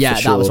revolve. Yeah,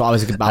 for sure. That was what I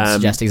was about to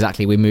suggest.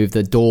 Exactly, we move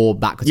the door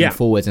backwards and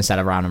forwards instead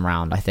of round and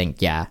round. I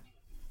think,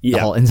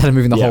 instead of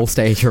moving the whole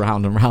stage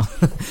around and round.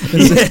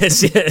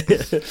 Yes,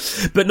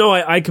 yeah. But no,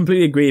 I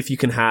completely agree. If you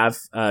can have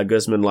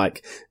Guzman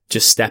like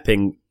just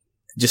stepping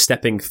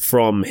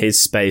from his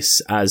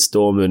space as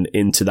Doorman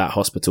into that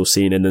hospital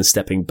scene and then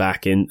stepping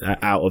back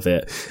out of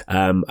it.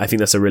 I think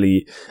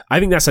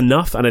that's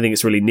enough, and I think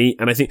it's really neat.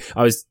 And I think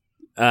I was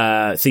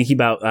thinking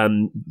about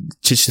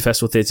Chichester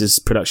Festival Theatre's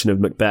production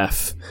of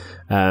Macbeth,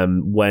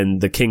 when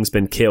the king's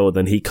been killed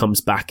and he comes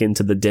back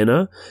into the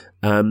dinner.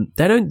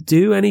 They don't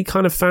do any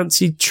kind of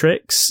fancy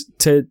tricks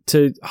to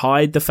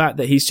hide the fact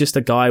that he's just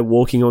a guy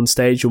walking on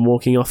stage and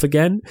walking off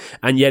again,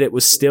 and yet it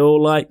was still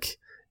like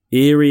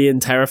eerie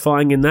and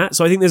terrifying in that.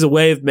 So I think there's a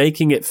way of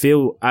making it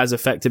feel as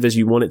effective as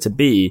you want it to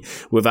be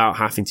without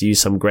having to use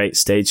some great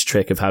stage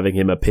trick of having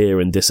him appear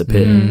and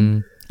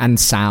disappear. and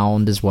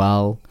sound as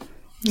well.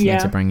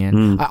 To bring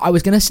in. I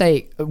was going to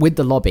say, with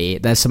the lobby,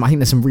 I think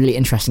there's some really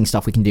interesting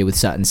stuff we can do with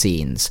certain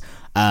scenes.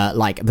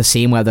 Like the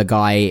scene where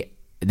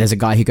there's a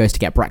guy who goes to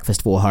get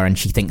breakfast for her and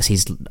she thinks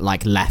he's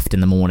like left in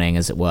the morning,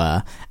 as it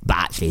were, but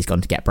actually he's gone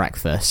to get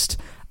breakfast.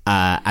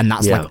 And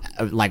that's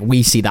like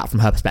we see that from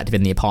her perspective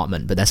in the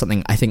apartment, but there's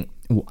something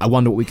I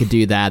wonder what we could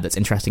do there that's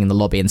interesting in the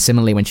lobby. And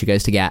similarly, when she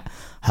goes to get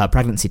her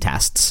pregnancy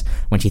tests,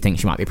 when she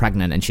thinks she might be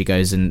pregnant, and she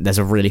goes, and there's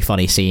a really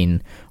funny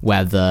scene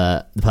where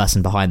the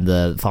person behind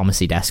the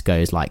pharmacy desk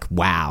goes like,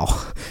 wow,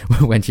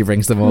 when she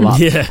brings them all up.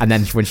 And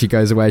then when she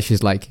goes away,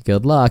 she's like,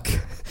 good luck.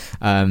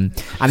 And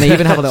they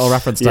even have a little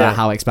reference to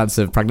how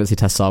expensive pregnancy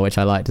tests are, which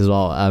I liked as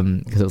well,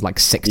 because it was like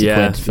 60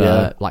 quid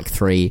for like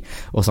 3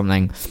 or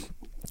something.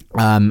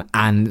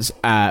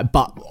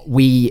 But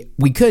we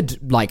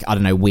could, like, I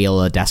don't know,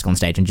 wheel a desk on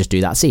stage and just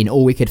do that scene,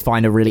 or we could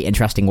find a really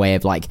interesting way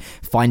of like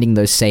finding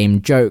those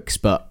same jokes,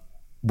 but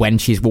when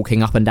she's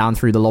walking up and down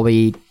through the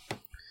lobby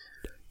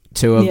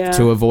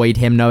to avoid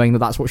him knowing that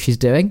that's what she's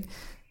doing.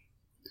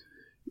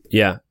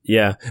 Yeah.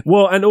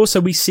 Well, and also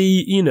we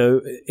see,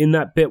 in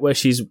that bit where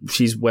she's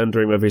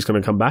wondering whether he's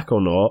going to come back or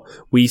not,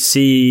 we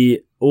see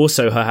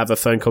also her have a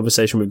phone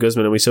conversation with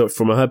Guzman, and we saw it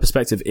from her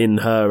perspective in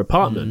her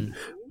apartment.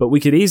 But we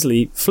could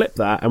easily flip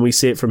that, and we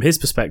see it from his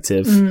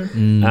perspective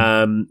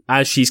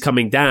as she's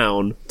coming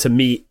down to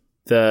meet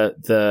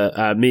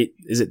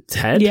is it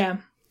Ted? Yeah.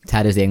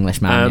 Ted is the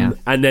Englishman,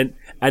 and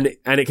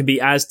it can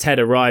be as Ted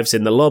arrives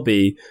in the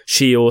lobby,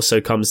 she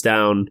also comes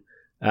down,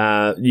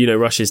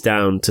 rushes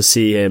down to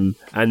see him,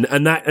 and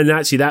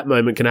actually that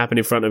moment can happen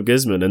in front of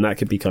Guzman, and that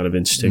could be kind of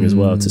interesting as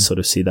well to sort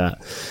of see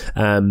that.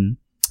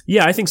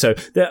 Yeah, I think so.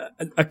 There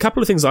are a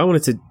couple of things I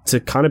wanted to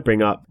kind of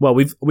bring up. Well,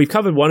 we've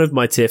covered one of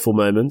my tearful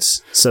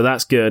moments, so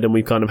that's good, and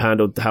we've kind of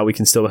handled how we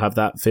can still have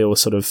that feel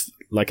sort of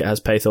like it has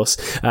pathos.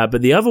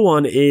 But the other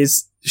one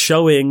is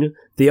showing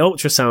the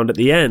ultrasound at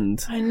the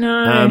end. I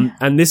know.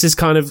 And this is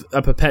kind of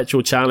a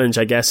perpetual challenge,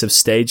 I guess, of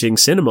staging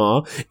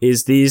cinema,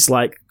 is these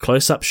like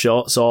close-up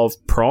shots of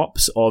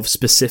props, of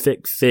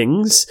specific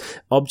things,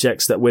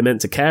 objects that we're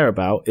meant to care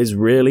about, is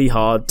really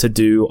hard to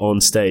do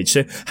on stage.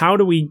 So how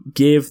do we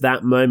give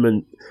that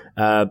moment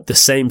the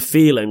same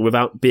feeling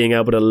without being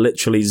able to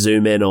literally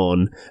zoom in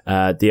on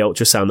the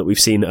ultrasound that we've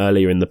seen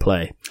earlier in the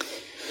play?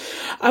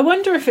 I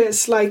wonder if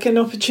it's like an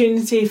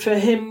opportunity for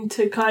him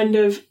to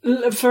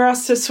for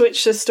us to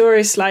switch the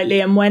story slightly,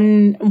 and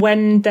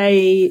when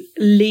they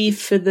leave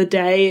for the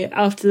day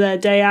after their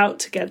day out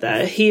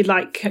together, he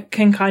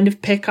can kind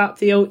of pick up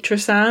the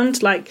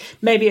ultrasound, like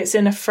maybe it's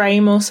in a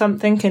frame or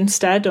something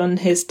instead on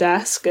his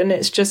desk, and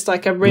it's just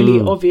like a really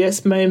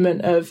obvious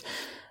moment of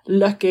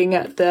looking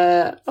at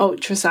the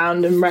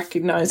ultrasound and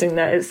recognizing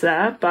that it's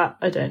there. But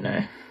I don't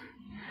know.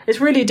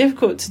 It's really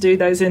difficult to do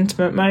those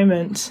intimate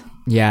moments.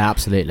 Yeah,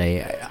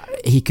 absolutely.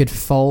 He could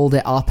fold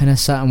it up in a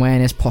certain way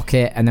in his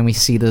pocket, and then we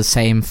see the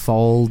same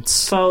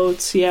folds,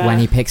 when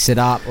he picks it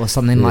up, or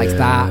something like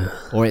that,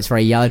 or it's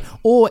very yellow.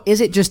 Or is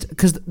it just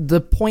because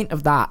the point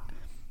of that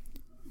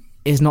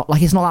is not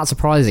like, it's not that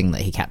surprising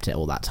that he kept it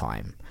all that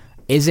time?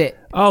 Is it?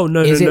 Oh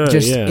no, is no, it no,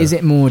 just? Yeah. Is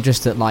it more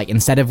just that, like,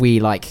 instead of we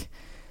like?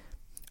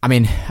 I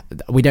mean,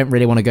 we don't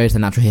really want to go to the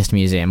Natural History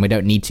Museum. We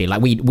don't need to.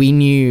 Like,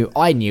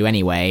 I knew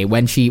anyway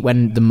when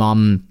the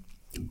mum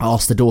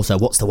asked the daughter,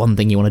 what's the one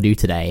thing you want to do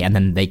today, and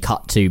then they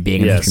cut to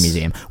being in the history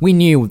museum. We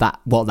knew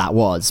what that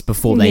was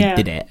before they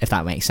did it, if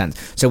that makes sense.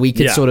 So we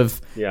could sort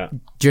of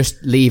just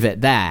leave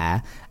it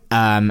there,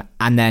 and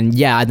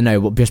then I don't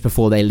know, just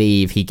before they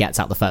leave, he gets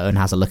out the photo and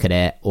has a look at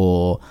it,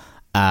 or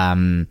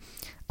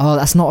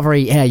that's not a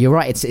very, you're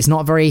right, it's not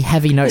a very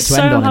heavy note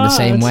to end on in the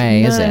same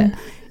way, is it?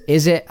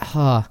 Is it?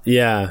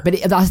 Yeah.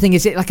 But the thing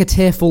is, it like a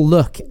tearful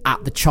look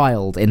at the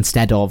child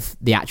instead of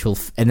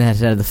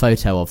the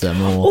photo of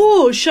them?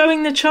 Or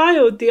showing the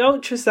child the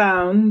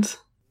ultrasound.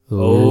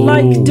 Ooh.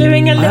 Like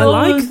doing a little...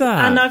 I like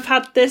that. And I've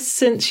had this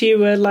since you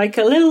were like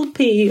a little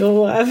pea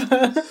or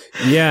whatever.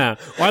 Yeah.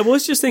 I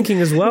was just thinking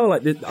as well,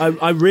 like,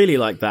 I really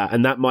like that.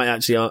 And that might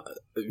actually...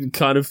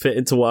 kind of fit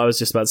into what I was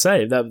just about to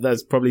say.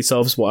 That probably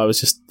solves what I was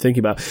just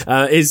thinking about.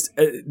 Is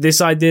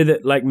this idea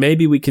that like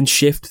maybe we can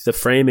shift the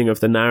framing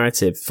of the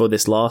narrative for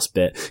this last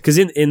bit? Because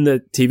in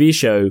the TV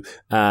show,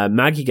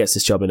 Maggie gets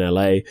this job in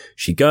LA.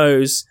 She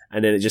goes,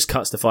 and then it just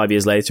cuts to 5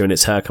 years later, and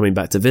it's her coming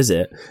back to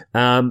visit.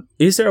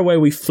 Is there a way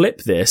we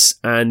flip this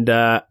and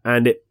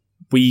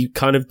we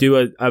kind of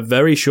do a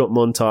very short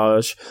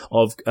montage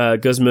of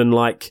Guzman,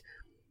 like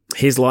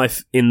his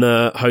life in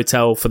the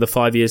hotel for the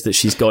 5 years that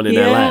she's gone in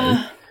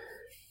LA?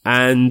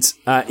 And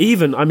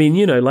even, I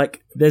mean,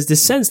 like, there's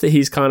this sense that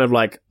he's kind of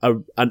like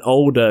an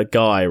older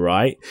guy,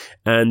 right?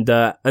 And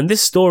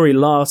this story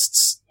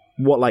lasts,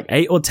 like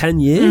 8 or 10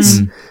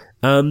 years?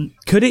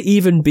 Could it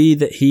even be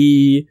that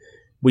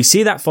we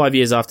see that 5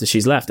 years after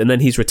she's left, and then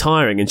he's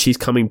retiring, and she's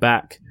coming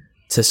back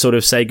to sort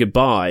of say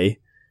goodbye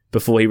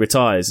before he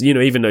retires,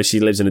 even though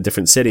she lives in a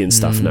different city and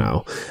stuff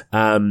now.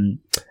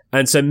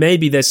 And so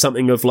maybe there's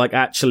something of like,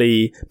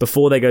 actually,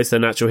 before they go to the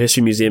Natural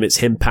History Museum, it's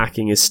him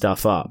packing his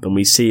stuff up. And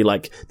we see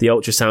like the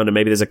ultrasound, and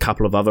maybe there's a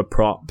couple of other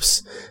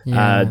props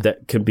that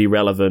could be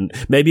relevant.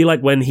 Maybe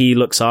like when he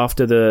looks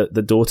after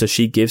the daughter,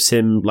 she gives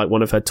him like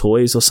one of her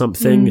toys or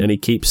something, and he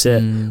keeps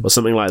it or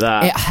something like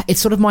that.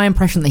 It's sort of my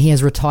impression that he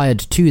has retired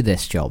to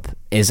this job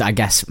is, I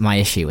guess, my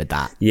issue with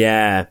that.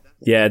 Yeah,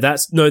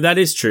 that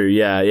is true.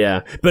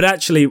 Yeah. But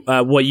actually,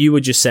 what you were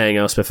just saying,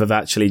 Elspeth, of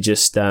actually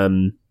just,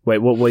 wait,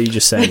 what were you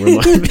just saying?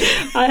 Remind me.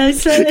 I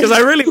said because I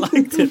really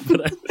liked it,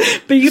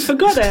 but you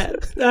forgot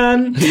it.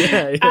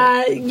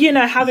 You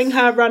know, having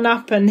her run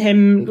up and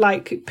him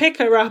like pick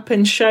her up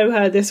and show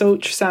her this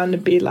ultrasound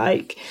and be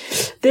like,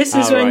 "This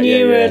is when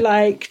you were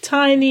like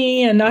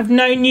tiny, and I've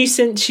known you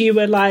since you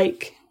were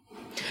like."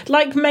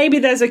 Like maybe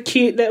there's a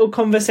cute little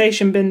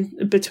conversation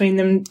between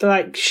them.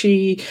 Like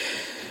she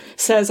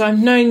says,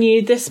 "I've known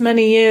you this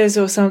many years,"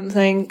 or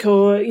something,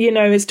 or, you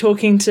know, is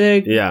talking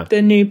to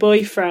the new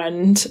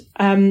boyfriend.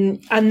 And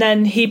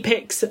then he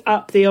picks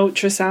up the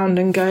ultrasound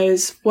and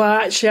goes, "Well,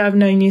 actually, I've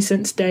known you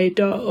since day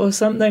dot," or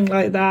something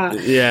like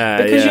that.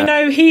 Yeah. Because, you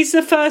know, he's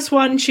the first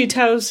one she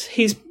tells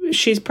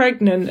she's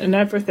pregnant and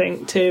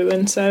everything too.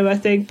 And so I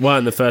think... Well,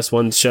 and the first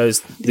one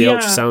shows the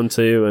ultrasound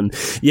too. And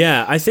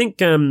I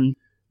think...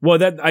 Well,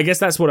 I guess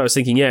that's what I was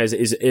thinking. Yeah,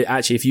 is it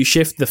actually, if you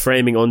shift the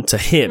framing onto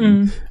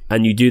him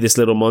and you do this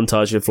little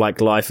montage of like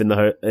life in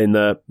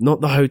the not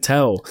the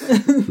hotel,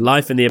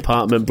 life in the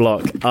apartment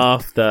block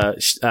after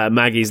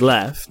Maggie's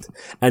left,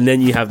 and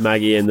then you have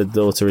Maggie and the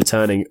daughter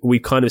returning.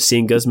 We've kind of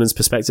seen Guzman's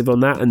perspective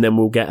on that, and then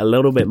we'll get a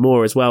little bit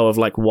more as well of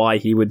like why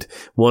he would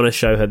want to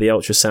show her the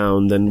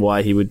ultrasound and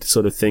why he would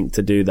sort of think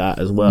to do that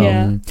as well.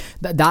 Yeah.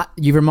 That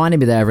you reminded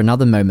me there of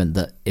another moment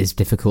that is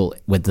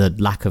difficult with the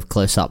lack of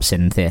close-ups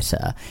in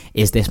theatre.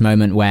 Is this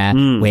moment where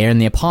we're in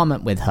the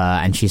apartment with her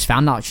and she just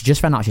found out she's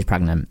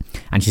pregnant,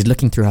 and she's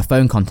looking through her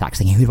phone contacts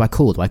thinking, who do I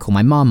call? Do I call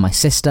my mum, my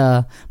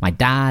sister, my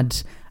dad?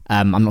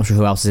 I'm not sure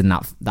who else is in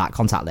that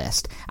contact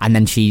list. And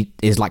then she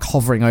is like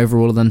hovering over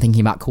all of them,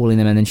 thinking about calling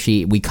them, and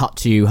then we cut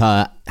to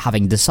her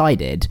having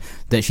decided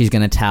that she's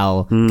going to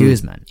tell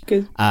Guzman.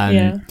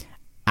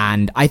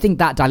 And I think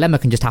that dilemma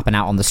can just happen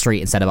out on the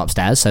street instead of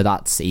upstairs, so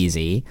that's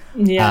easy.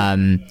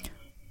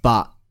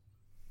 But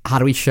how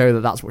do we show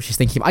that that's what she's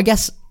thinking? I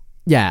guess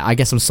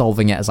I'm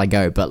solving it as I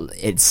go, but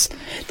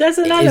there's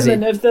an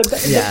element of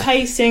the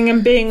pacing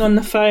and being on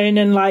the phone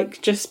and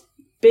like just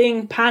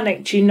being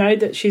panicked. You know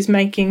that she's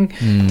making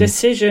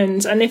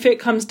decisions, and if it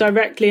comes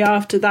directly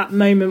after that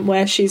moment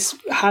where she's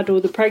had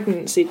all the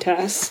pregnancy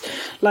tests,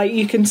 like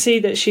you can see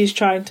that she's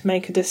trying to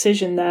make a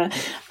decision there,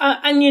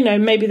 and you know,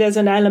 maybe there's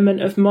an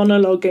element of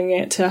monologuing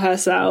it to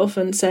herself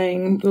and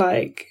saying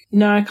like,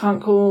 no, I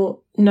can't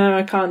call, no,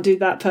 I can't do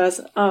that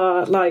person,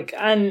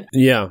 and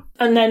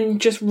then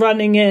just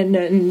running in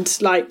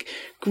and like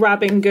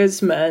grabbing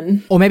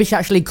Guzman, or maybe she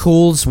actually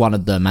calls one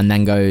of them and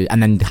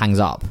then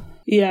hangs up.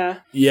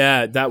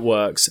 Yeah, that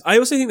works. I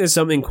also think there's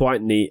something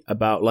quite neat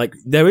about, like,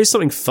 there is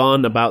something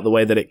fun about the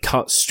way that it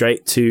cuts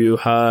straight to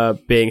her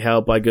being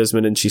held by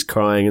Guzman and she's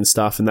crying and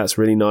stuff, and that's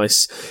really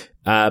nice.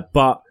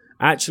 But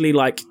actually,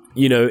 like,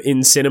 you know,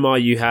 in cinema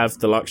you have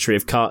the luxury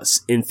of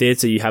cuts. In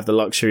theatre you have the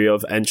luxury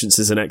of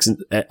entrances and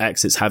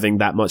exits having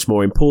that much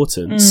more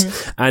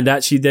importance. And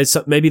actually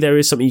maybe there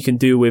is something you can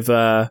do with,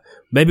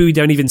 maybe we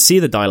don't even see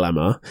the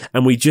dilemma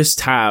and we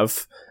just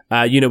have...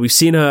 you know, we've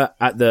seen her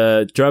at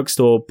the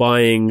drugstore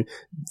buying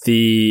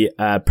the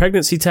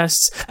pregnancy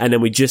tests, and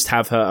then we just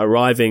have her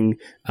arriving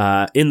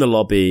in the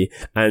lobby,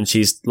 and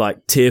she's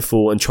like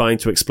tearful and trying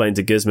to explain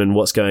to Guzman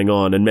what's going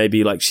on, and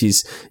maybe like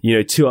she's, you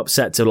know, too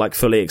upset to like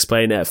fully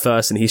explain it at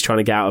first, and he's trying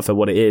to get out of her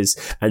what it is,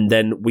 and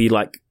then we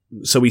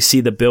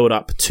see the build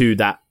up to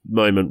that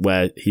moment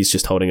where he's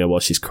just holding her while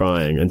she's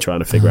crying and trying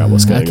to figure out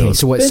what's going on.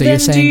 So you're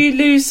saying, do you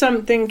lose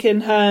something in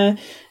her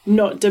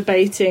not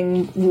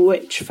debating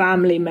which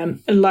family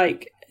member,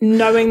 like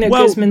knowing that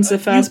Guzman's the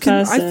first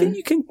person? I think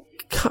you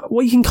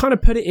can kind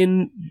of put it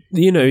in,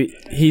 you know,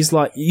 he's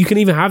like, you can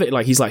even have it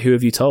like, he's like, who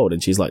have you told?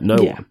 And she's like, no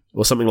one,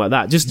 or something like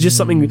that. Just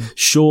something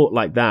short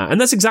like that.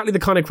 And that's exactly the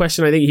kind of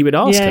question I think he would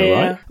ask her,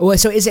 right? Well,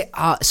 so is it,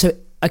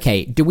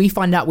 okay, do we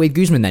find out with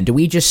Guzman then? Do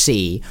we just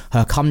see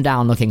her come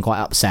down looking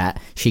quite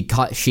upset? They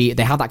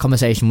have that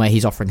conversation where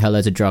he's offering her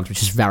loads of drugs,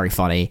 which is very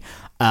funny.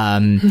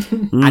 And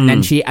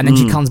then she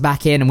comes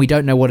back in and we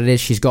don't know what it is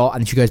she's got,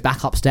 and she goes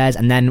back upstairs,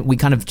 and then we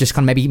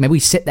maybe we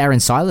sit there in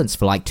silence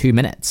for like 2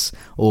 minutes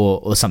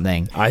or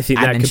something. I think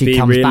that could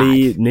be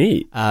really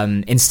neat.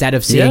 Instead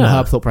of seeing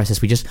her thought process,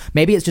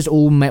 maybe it's just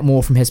all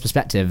more from his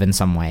perspective in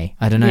some way.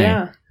 I don't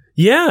know.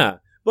 Yeah.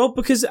 Well,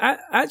 because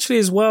actually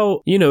as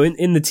well, you know,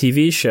 in the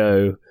TV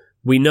show,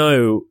 we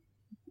know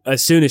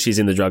as soon as she's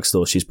in the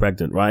drugstore, she's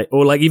pregnant, right?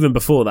 Or like even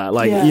before that,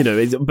 like, you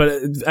know, but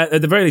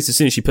at the very least, as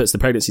soon as she puts the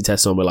pregnancy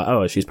test on, we're like,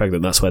 oh, she's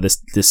pregnant. That's where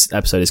this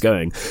episode is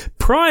going.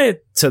 Prior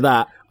to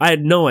that, I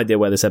had no idea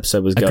where this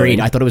episode was going. Agreed.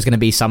 I thought it was going to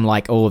be some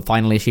like, oh,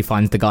 finally she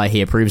finds the guy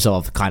he approves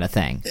of kind of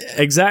thing.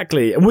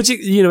 Exactly. Which,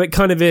 you know, it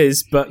kind of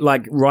is, but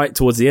like right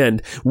towards the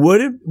end,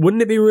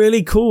 wouldn't it be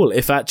really cool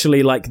if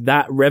actually like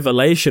that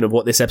revelation of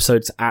what this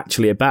episode's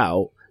actually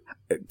about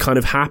kind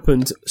of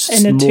happened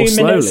in a more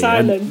 2-minute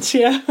silence?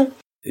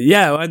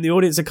 Yeah, and the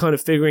audience are kind of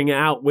figuring it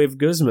out with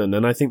Guzman,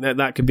 and I think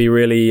that could be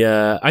really,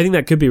 a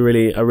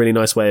really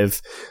nice way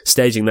of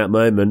staging that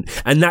moment,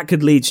 and that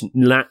could lead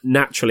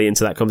naturally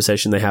into that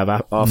conversation they have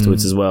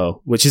afterwards as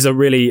well, which is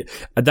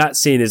that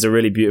scene is a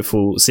really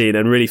beautiful scene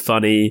and really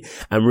funny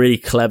and really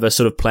clever,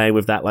 sort of playing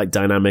with that like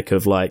dynamic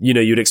of like, you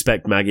know, you'd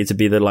expect Maggie to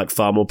be the like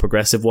far more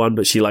progressive one,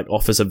 but she like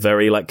offers a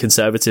very like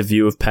conservative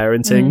view of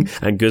parenting,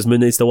 and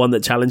Guzman is the one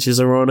that challenges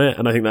her on it,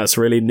 and I think that's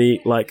really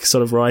neat, like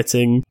sort of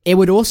writing. It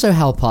would also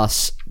help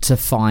us to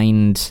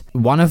find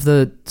one of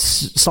the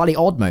slightly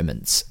odd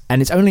moments,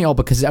 and it's only odd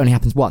because it only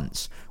happens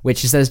once,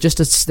 which is there's just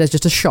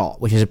a shot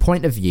which is a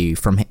point of view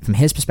from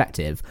his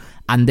perspective,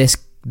 and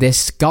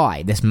this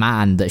guy, this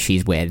man that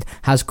she's with,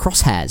 has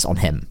crosshairs on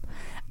him.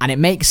 And it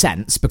makes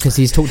sense because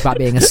he's talked about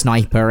being a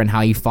sniper and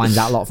how he finds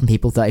out a lot from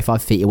people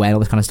 35 feet away and all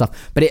this kind of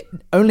stuff. But it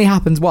only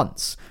happens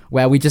once,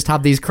 where we just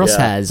have these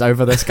crosshairs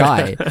over this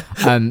guy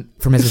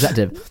from his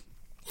perspective.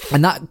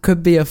 And that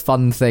could be a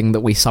fun thing that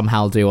we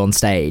somehow do on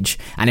stage.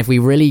 And if we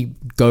really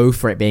go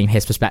for it being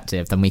his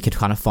perspective, then we could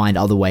kind of find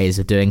other ways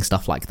of doing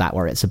stuff like that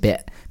where it's a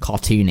bit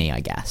cartoony, I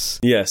guess.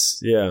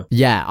 Yes, yeah.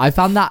 Yeah, I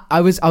found that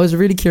I was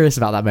really curious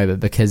about that moment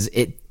because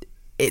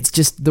it's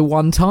just the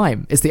one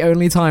time. It's the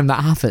only time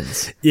that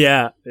happens.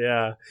 Yeah.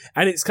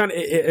 And it's kind of,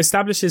 it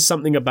establishes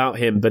something about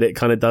him, but it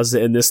kind of does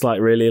it in this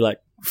like really like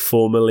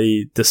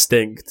formally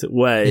distinct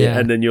way,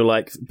 and then you're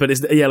like, but it's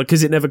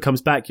because it never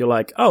comes back. You're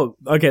like, oh,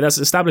 okay, that's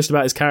established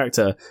about his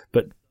character,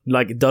 but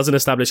like it doesn't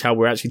establish how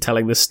we're actually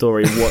telling this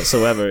story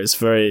whatsoever. It's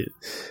very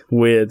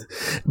weird.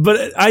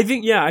 But I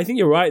think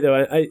you're right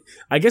though.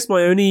 I guess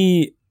my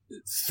only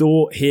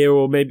thought here,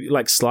 or maybe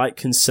like slight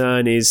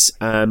concern, is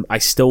I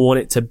still want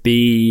it to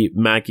be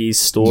Maggie's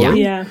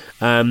story.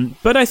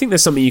 But I think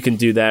there's something you can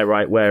do there,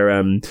 right,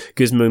 where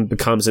Guzman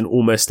becomes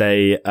almost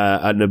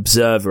an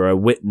observer, a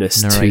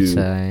witness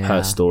to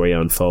her story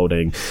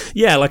unfolding.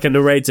 Yeah, like a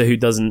narrator who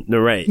doesn't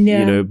narrate,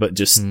 you know, but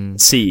just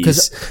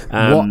sees.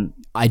 What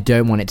I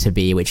don't want it to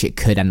be, which it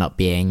could end up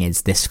being,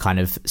 is this kind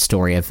of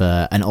story of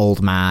an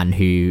old man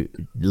who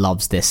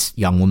loves this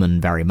young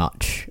woman very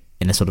much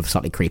in a sort of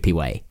slightly creepy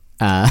way.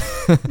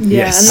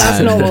 Yes, and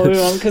that's not what we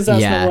want, because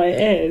that's not what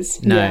it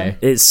is. No,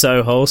 it's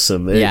so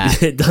wholesome.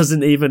 It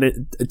doesn't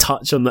even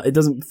touch on that. It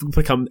doesn't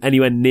become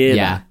anywhere near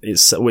that.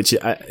 It's which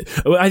I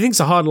think it's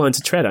a hard line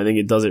to tread. I think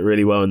it does it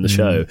really well in the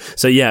show.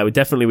 So yeah,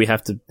 we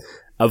have to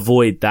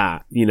avoid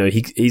that. You know,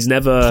 he's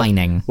never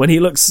pining when he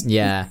looks.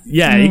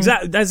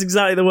 Exactly. That's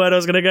exactly the word I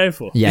was going to go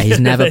for. Yeah,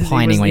 he's never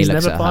pining when he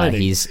looks at her.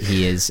 He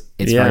is.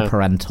 It's very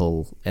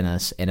parental in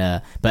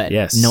a, but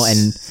not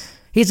in.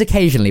 He's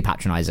occasionally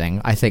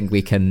patronizing. I think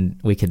we can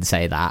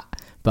say that.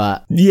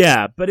 But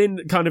but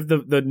in kind of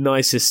the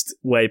nicest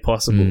way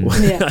possible,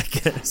 I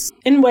guess.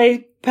 In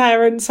way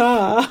parents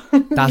are.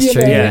 That's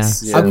true.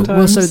 Yes.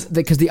 Well, so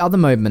because the other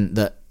moment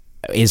that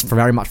is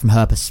very much from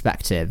her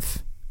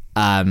perspective,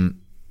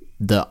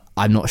 that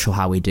I'm not sure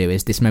how we do,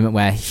 is this moment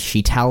where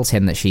she tells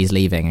him that she's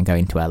leaving and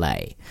going to LA.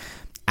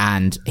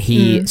 And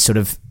he sort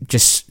of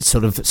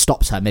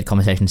stops her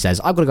mid-conversation and says,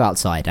 I've got to go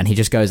outside. And he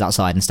just goes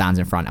outside and stands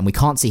in front. And we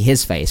can't see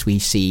his face. We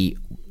see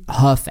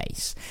her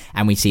face.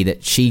 And we see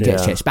that she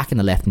gets back in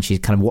the lift and she's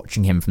kind of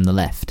watching him from the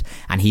lift.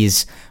 And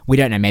we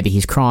don't know, maybe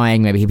he's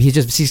crying. Maybe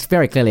he's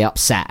very clearly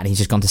upset and he's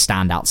just gone to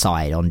stand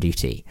outside on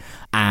duty.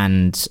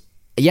 And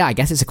yeah, I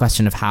guess it's a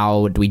question of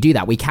how do we do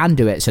that? We can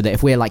do it so that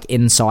if we're like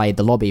inside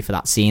the lobby for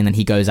that scene, then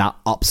he goes out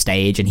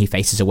upstage and he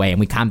faces away, and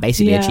we can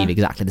basically achieve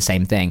exactly the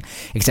same thing.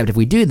 Except if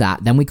we do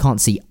that, then we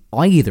can't see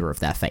either of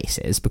their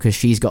faces because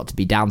she's got to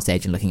be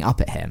downstage and looking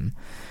up at him.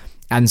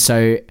 And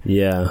so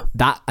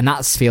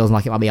that feels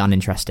like it might be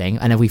uninteresting.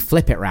 And if we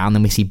flip it around,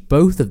 then we see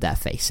both of their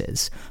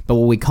faces. But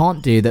what we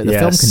can't do that the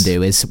film can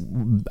do is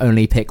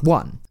only pick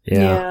one.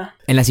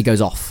 Unless he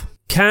goes off.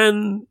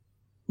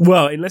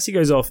 Unless he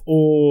goes off,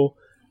 or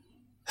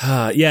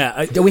are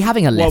we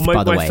having a lift,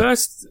 by the way?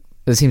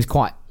 It seems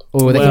quite...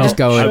 Or they can just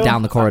go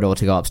down the corridor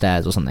to go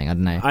upstairs or something, I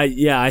don't know.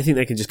 I think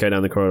they can just go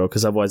down the corridor,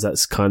 because otherwise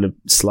that's kind of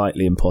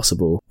slightly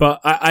impossible.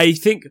 But I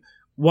think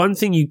one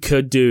thing you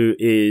could do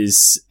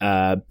is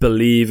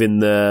believe in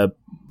the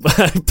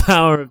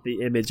power of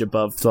the image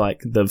above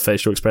like the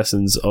facial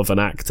expressions of an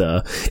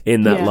actor,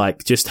 in that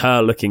like just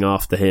her looking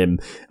after him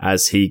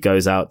as he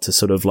goes out to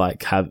sort of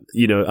like have,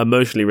 you know,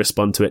 emotionally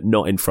respond to it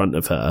not in front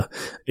of her,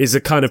 is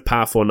a kind of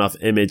powerful enough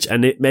image.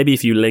 And it, maybe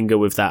if you linger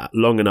with that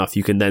long enough,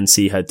 you can then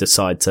see her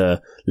decide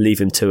to leave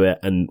him to it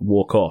and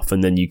walk off,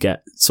 and then you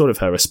get sort of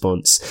her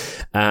response.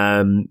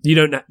 You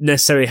don't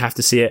necessarily have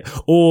to see it,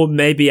 or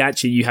maybe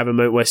actually you have a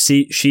moment where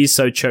she's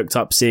so choked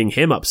up seeing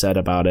him upset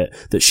about it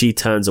that she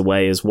turns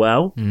away as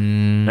well.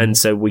 And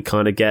so we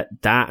kind of get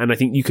that, and I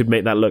think you could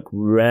make that look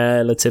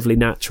relatively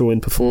natural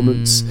in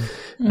performance.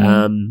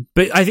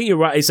 But I think you're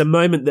right, it's a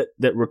moment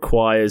that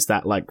requires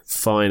that like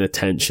fine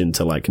attention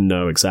to like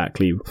know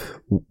exactly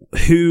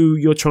who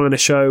you're trying to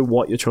show,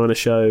 what you're trying to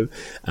show.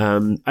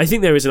 I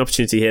think there is an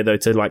opportunity here though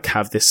to like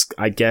have this,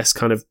 I guess,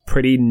 kind of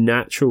pretty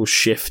natural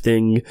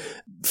shifting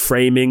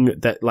framing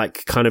that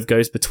like kind of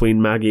goes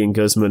between Maggie and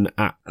Guzman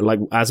at, like,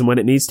 as and when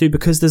it needs to,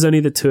 because there's only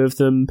the two of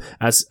them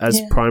as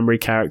primary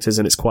characters,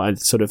 and it's quite a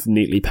sort of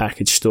neatly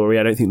packaged story.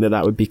 I don't think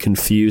that would be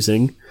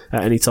confusing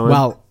at any time.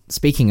 Well,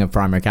 speaking of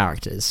primary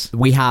characters,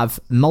 we have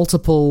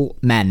multiple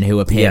men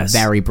who appear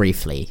very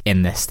briefly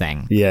in this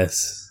thing.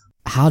 Yes.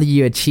 How do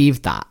you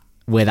achieve that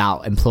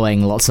without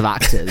employing lots of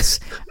actors?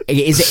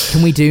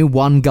 Can we do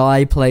one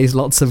guy plays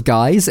lots of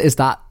guys? Is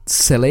that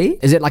silly?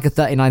 Is it like a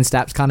 39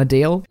 Steps kind of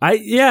deal?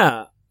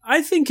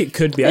 I think it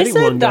could be. Is I think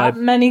there one guy. that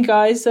many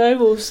guys though?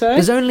 Also,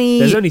 there's only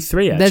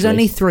 3. Actually. There's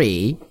only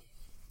 3,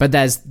 but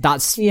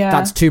that's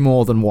 2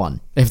 more than 1.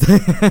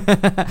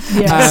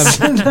 Yes,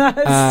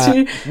 that's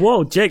two.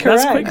 Whoa, Jake,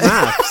 Correct. that's quick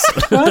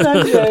maths. Well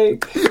done,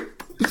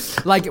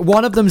 Jake. Like,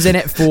 one of them's in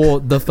it for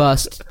the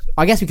first.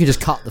 I guess we could just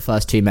cut the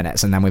first 2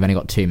 minutes, and then we've only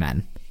got 2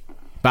 men.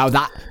 But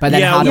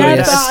then how do we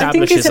but I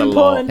think it's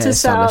important to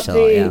set up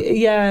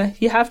the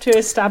you have to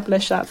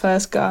establish that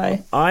first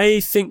guy. I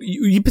think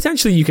you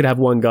potentially you could have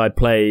one guy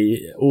play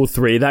all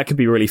 3. That could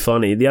be really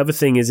funny. The other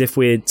thing is, if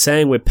we're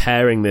saying we're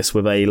pairing this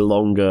with a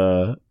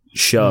longer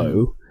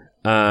show,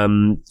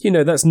 you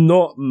know, that's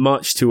not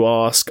much to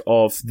ask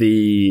of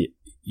the,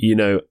 you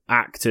know,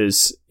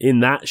 actors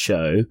in that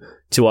show,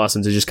 to ask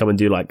them to just come and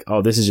do like,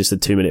 oh, this is just a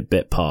 2-minute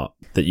bit part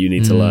that you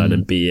need to learn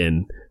and be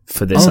in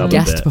for this other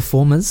guest bit.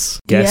 performers.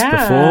 Guest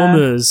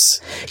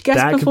performers.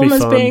 Guest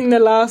performers being the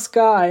last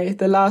guy,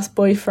 the last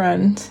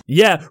boyfriend.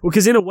 Yeah, well,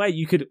 because in a way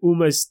you could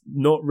almost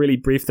not really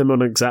brief them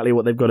on exactly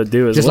what they've got to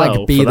do as just well. Just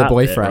like be the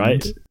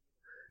boyfriend. Bit, right?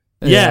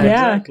 Yeah,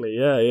 exactly.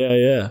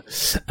 Yeah.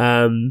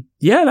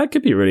 That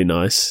could be really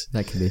nice.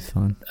 That could be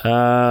fun.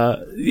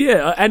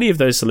 Any of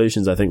those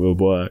solutions I think will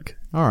work.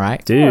 All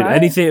right. Dude, All right.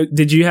 anything?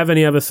 Did you have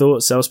any other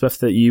thoughts, Elspeth,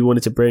 that you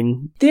wanted to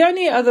bring? The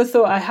only other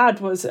thought I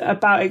had was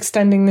about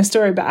extending the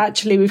story, but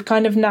actually we've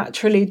kind of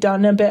naturally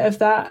done a bit of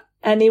that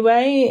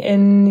anyway,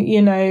 in, you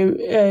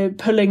know,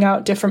 pulling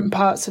out different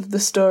parts of the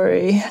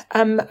story.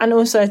 And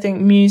also I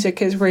think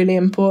music is really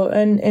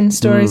important in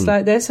stories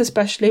like this,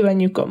 especially when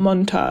you've got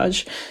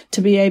montage, to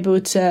be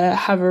able to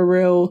have a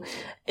real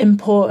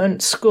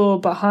important score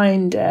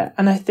behind it.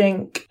 And I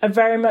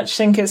very much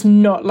think it's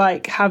not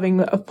like having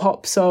a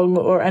pop song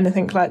or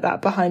anything like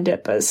that behind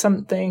it, but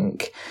something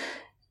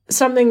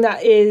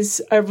that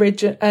is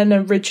an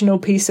original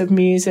piece of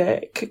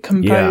music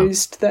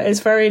composed that is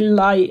very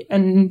light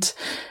and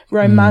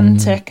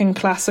romantic and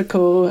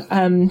classical,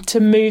 to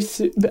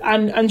move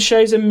and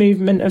shows a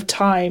movement of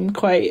time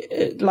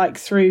quite like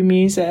through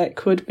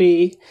music would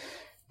be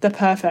the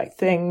perfect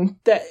thing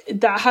that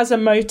has a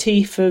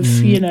motif of,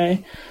 you know,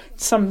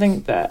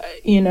 something that,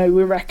 you know,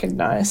 we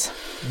recognize.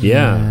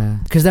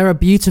 Because there are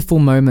beautiful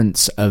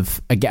moments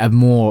of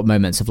more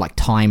moments of like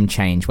time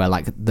change, where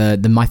like the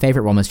my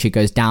favorite one was she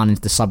goes down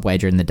into the subway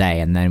during the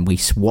day, and then we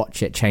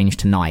watch it change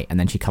to night, and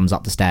then she comes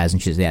up the stairs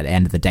and she's at the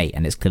end of the date,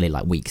 and it's clearly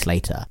like weeks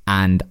later.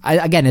 And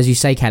again, as you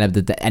say, Caleb,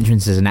 the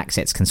entrances and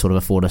exits can sort of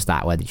afford us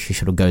that, where she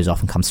sort of goes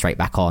off and comes straight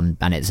back on,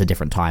 and it's a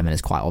different time and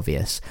it's quite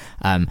obvious.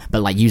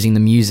 But like using the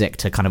music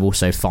to kind of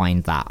also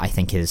find that, I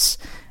think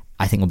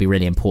will be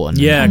really important.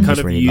 Yeah, kind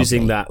of really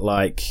using lovely. that,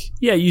 like,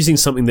 using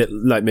something that,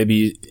 like,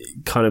 maybe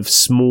kind of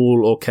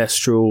small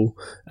orchestral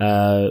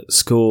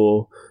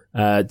score,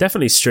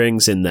 definitely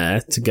strings in there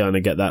to go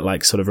and get that,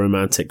 like, sort of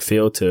romantic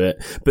feel to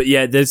it. But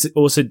yeah, there's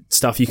also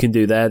stuff you can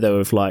do there, though,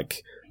 of,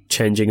 like,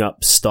 changing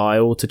up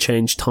style to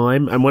change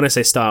time. And when I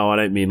say style, I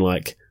don't mean,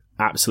 like,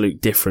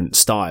 absolute different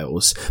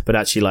styles, but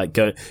actually like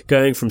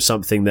going from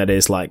something that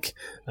is like,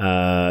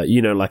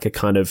 you know, like a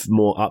kind of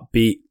more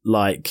upbeat,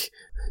 like,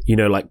 you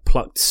know, like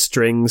plucked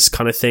strings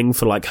kind of thing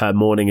for like her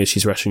morning as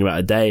she's rushing about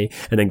a day,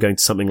 and then going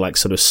to something like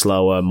sort of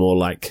slower, more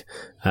like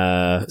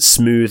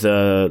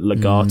smoother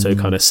legato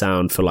kind of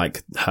sound for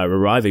like her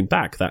arriving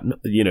back that,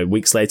 you know,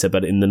 weeks later,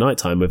 but in the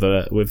nighttime with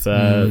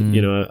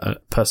you know, a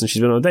person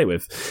she's been on a date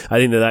with. I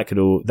think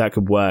that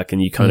could work,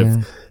 and you kind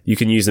of you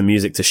can use the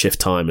music to shift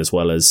time as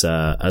well as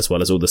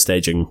all the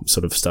staging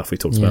sort of stuff we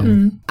talked about.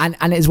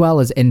 And as well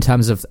as in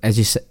terms of, as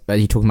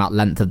you're talking about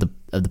length of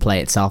the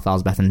play itself,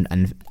 Elspeth,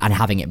 and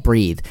having it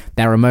breathe,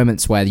 there are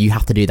moments where you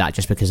have to do that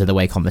just because of the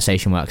way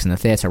conversation works in the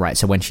theatre, right?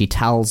 So when she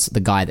tells the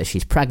guy that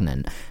she's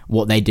pregnant,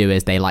 what they do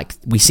is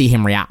we see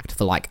him react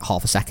for like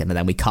half a second, and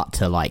then we cut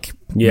to like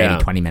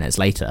maybe 20 minutes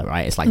later,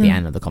 right? It's like the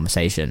end of the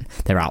conversation.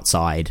 They're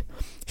outside.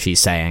 She's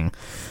saying,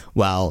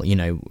 well, you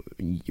know,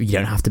 you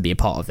don't have to be a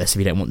part of this if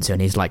you don't want to,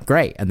 and he's like,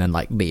 great, and then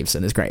like leaves,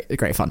 and it's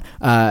great fun.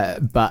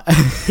 But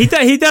he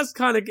does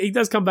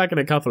come back in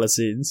a couple of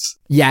scenes.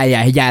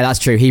 Yeah, that's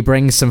true. He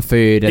brings some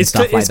food and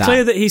stuff like that. It's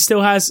clear that he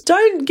still has.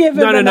 Don't give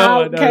him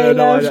out, Caleb.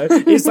 No.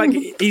 It's like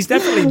he's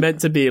definitely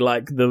meant to be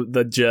like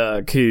the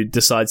jerk who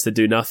decides to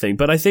do nothing.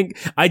 But I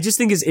just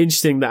think it's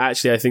interesting that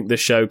actually I think the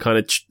show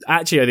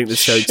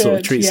sort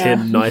of treats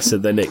him nicer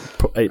than it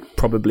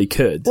probably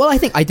could. Well, I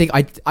think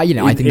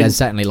there's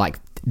certainly like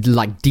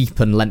deep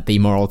and lengthy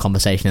moral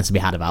conversations to be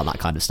had about that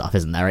kind of stuff,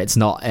 isn't there? It's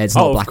not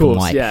black and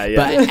white. Yeah.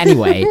 But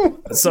anyway,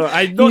 so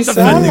I'm not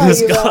defending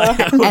this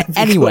guy.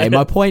 Anyway,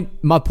 my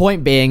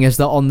point being is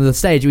that on the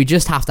stage we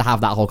just have to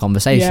have that whole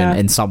conversation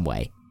in some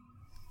way.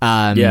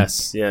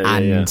 Yes.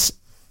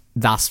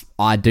 That's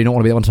I do not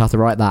want to be the one to have to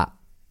write that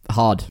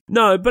hard.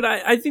 No, but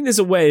I think there's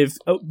a way of.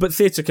 But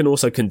theatre can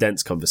also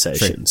condense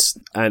conversations,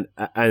 and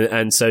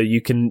so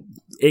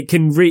it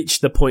can reach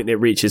the point it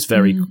reaches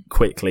very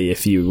quickly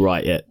if you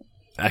write it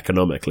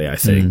economically, I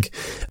think.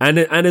 And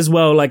as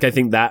well, like, I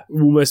think that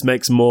almost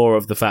makes more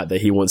of the fact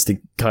that he wants to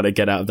kind of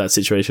get out of that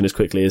situation as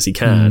quickly as he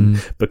can,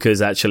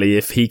 because actually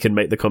if he can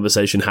make the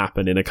conversation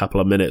happen in a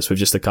couple of minutes with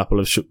just a couple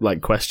of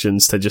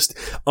questions to just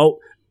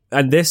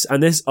and this,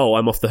 oh,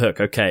 I'm off the hook,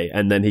 okay,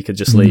 and then he could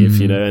just leave,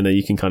 you know, and then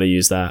you can kind of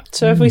use that.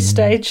 So have we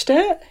staged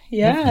it?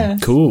 Yeah.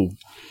 Cool.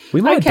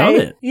 We might have done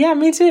it. Yeah,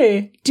 me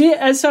too.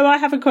 So I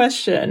have a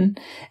question.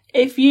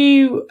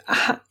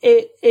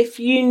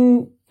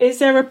 Is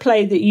there a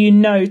play that you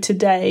know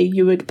today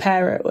you would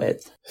pair it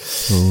with?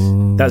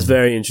 That's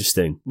very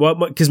interesting. Well,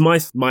 because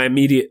my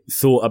immediate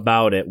thought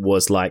about it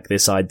was like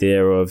this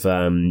idea of,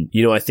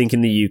 I think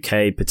in the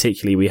UK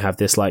particularly we have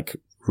this like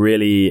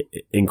really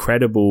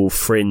incredible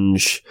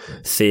fringe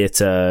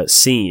theatre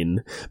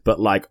scene, but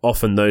like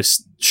often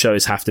those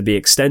shows have to be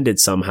extended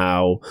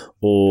somehow,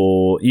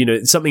 or, you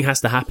know, something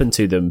has to happen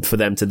to them for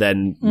them to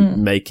then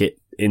make it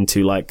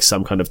into like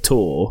some kind of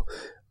tour.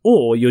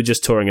 Or you're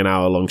just touring an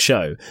hour-long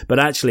show. But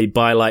actually,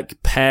 by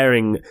like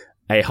pairing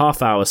a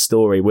half-hour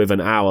story with an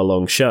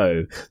hour-long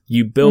show,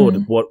 you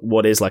build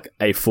what is like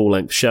a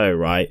full-length show,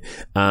 right?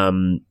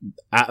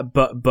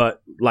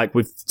 But like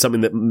with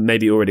something that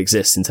maybe already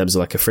exists in terms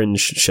of like a fringe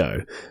show.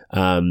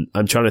 I'm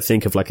trying to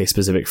think of like a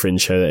specific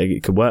fringe show that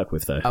it could work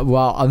with, though.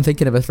 Well, I'm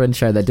thinking of a fringe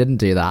show that didn't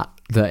do that.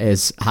 That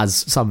has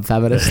some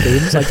feminist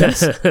themes, I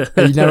guess.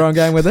 You know where I'm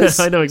going with this?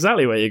 I know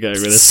exactly where you're going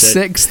with this.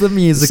 Six the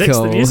musical. Six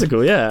the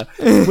musical, yeah.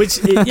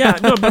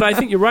 But I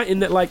think you're right in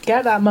that, like,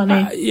 get that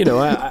money.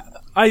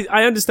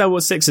 I understand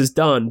what Six has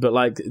done, but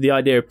like the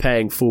idea of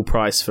paying full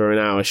price for an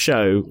hour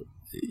show,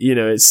 you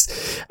know,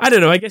 it's, I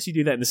don't know, I guess you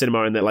do that in the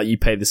cinema and that like you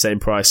pay the same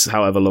price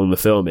however long the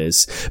film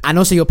is. And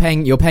also you're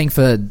paying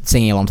for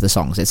singing along to the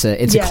songs. It's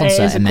a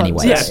concert in many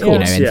ways, yeah, of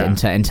course,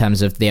 in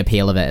terms of the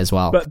appeal of it as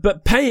well.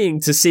 But paying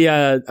to see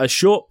a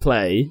short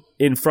play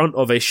in front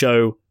of a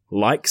show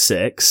like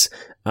Six,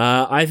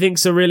 I think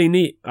it's a really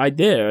neat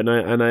idea, and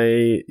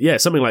I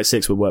something like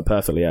Six would work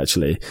perfectly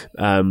actually.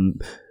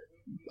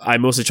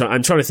 I'm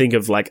trying to think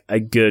of like a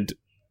good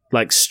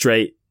like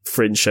straight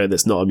fringe show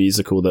that's not a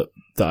musical that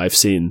I've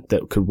seen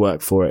that could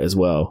work for it as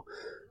well.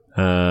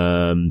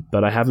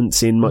 But I haven't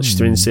seen much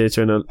fringe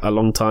theatre in a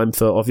long time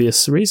for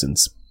obvious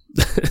reasons.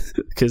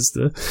 Because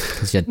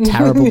you're a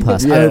terrible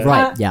person. Oh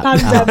right, yeah.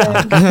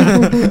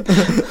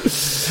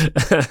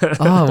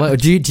 Well,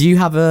 do you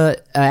have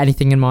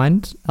anything in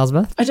mind,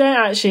 Elizabeth? I don't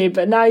actually,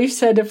 but now you've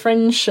said a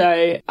fringe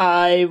show,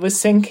 I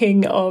was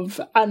thinking of,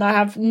 and I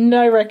have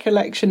no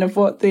recollection of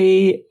what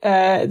the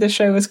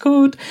show was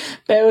called,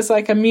 but it was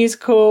like a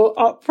musical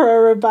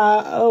opera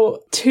about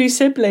two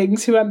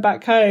siblings who went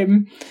back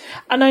home,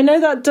 and I know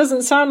that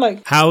doesn't sound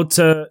like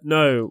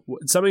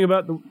something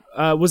about the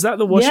was that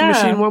the washing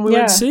machine one we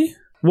went to see?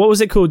 What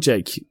was it called,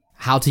 Jake?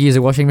 How to use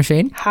a washing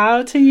machine?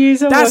 How to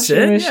use a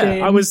washing machine.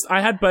 Yeah.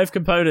 I had both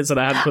components and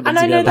I hadn't put them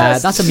together. And I know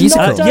that's a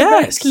musical. Not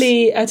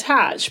directly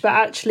attached, but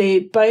actually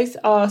both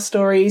are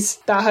stories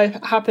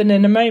that happen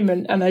in a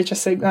moment, and I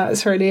just think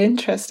that's really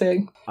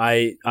interesting.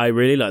 I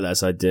really like that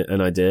as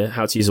an idea.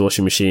 How to use a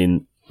washing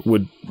machine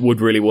would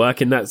really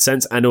work in that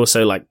sense, and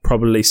also like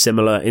probably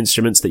similar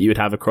instruments that you would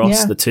have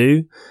across the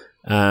two.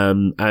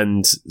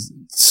 And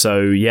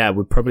so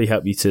would probably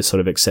help you to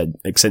sort of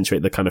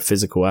accentuate the kind of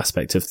physical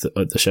aspect of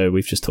the show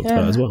we've just talked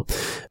about as well.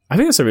 I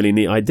think that's a really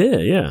neat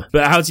idea,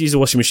 But How to Use a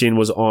Washing Machine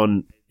was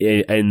on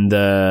in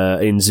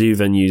zoo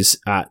venues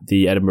at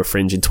the Edinburgh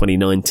Fringe in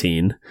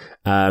 2019.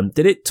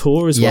 Did it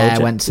tour as well? Yeah, I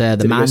went to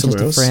the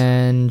Manchester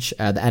Fringe,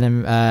 the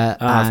Edinburgh,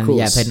 and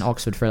played in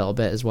Oxford for a little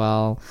bit as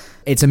well.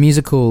 It's a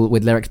musical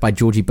with lyrics by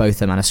Georgie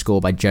Botham and a score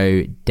by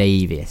Joe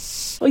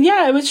Davis. Well,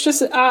 yeah, it was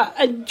just,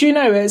 do you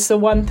know, it's the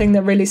one thing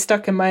that really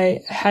stuck in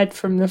my head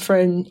from the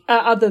Fringe,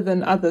 other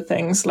than other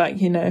things like,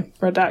 you know,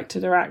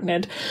 Redacted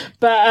Arachnid.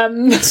 But,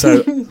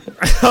 So,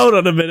 hold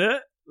on a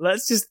minute.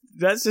 Let's just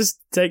let's just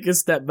take a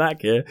step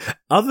back here.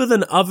 Other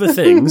than other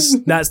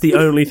things, that's the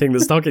only thing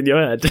that's stuck in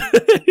your head.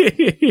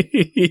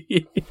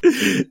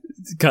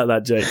 Cut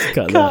that, Jake.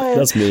 Cut that. it.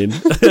 That's mean.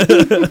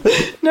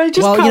 No,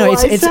 just cut what I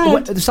said.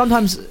 it's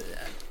sometimes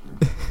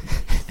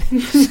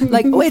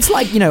it's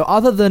like,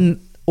 other than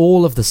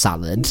all of the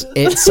salad,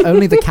 it's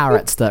only the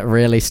carrots that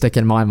really stick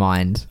in my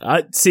mind.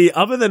 See,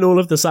 other than all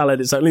of the salad,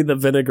 it's only the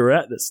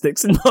vinaigrette that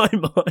sticks in my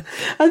mind.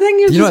 I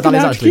think you're just going to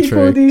have to keep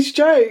true. all these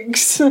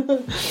jokes.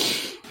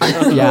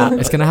 Yeah,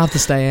 it's going to have to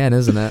stay in,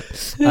 isn't it?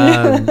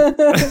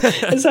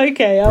 It's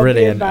okay, I'll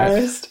Brilliant. be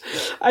embarrassed.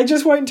 I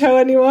just won't tell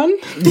anyone.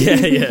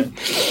 Yeah.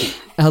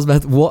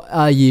 Elsbeth, what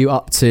are you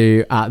up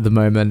to at the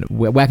moment?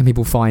 Where can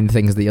people find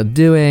things that you're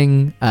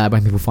doing? Where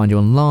can people find you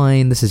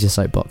online? This is your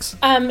soapbox.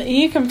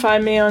 You can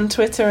find me on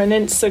Twitter and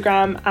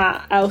Instagram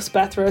at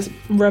Elspeth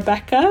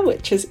Rebecca,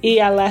 which is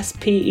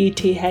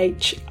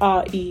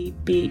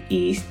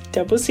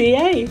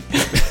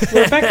ELSPETHREBECCA.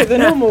 Rebecca, the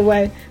normal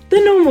way.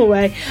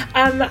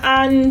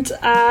 And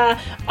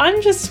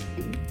I'm just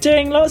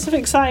doing lots of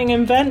exciting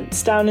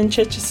events down in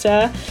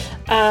Chichester,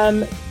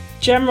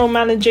 general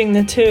managing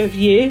the two of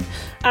you.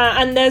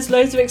 And there's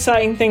loads of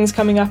exciting things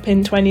coming up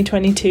in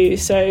 2022.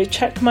 So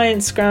check my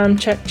Instagram,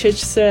 check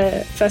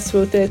Chichester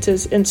Festival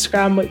Theatre's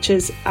Instagram, which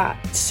is at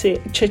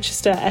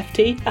Chichester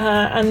FT,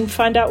 and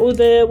find out all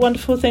the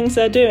wonderful things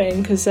they're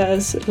doing, because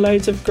there's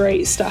loads of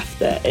great stuff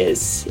that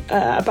is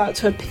about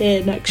to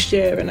appear next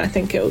year, and I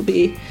think it will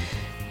be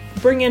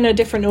bring in a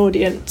different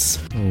audience.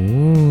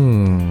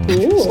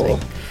 Ooh.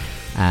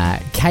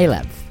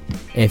 Caleb,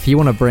 if you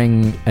want to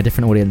bring a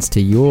different audience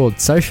to your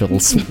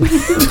socials,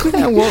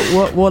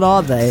 what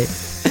are they?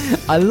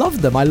 I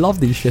love them. I love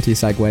these shitty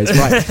segues.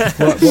 Right,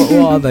 what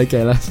are they,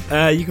 Caleb?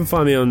 You can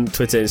find me on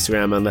Twitter,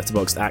 Instagram, and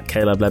Letterboxd at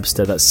Caleb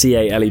Lebster. That's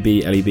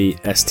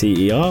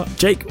CALEBLEBSTER.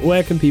 Jake,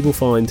 where can people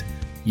find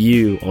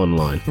you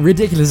online?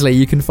 Ridiculously,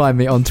 you can find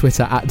me on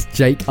Twitter at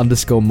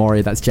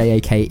Jake_Morrie. That's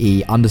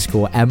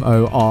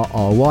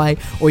JAKE_MORRY.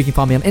 Or you can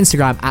find me on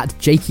Instagram at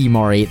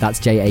JakeyMorrie. That's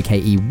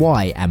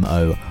JAKEYMORRY.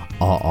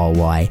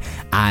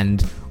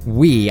 And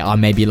we are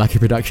Maybe You Like It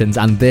Productions,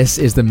 and this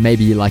is the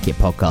Maybe You Like It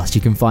podcast.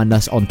 You can find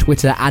us on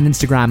Twitter and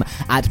Instagram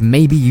at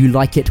Maybe You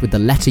Like It with the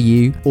letter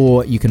U,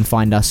 or you can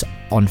find us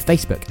on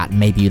Facebook at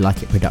Maybe You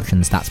Like It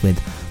Productions. That's with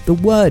the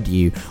word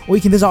U. Or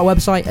you can visit our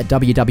website at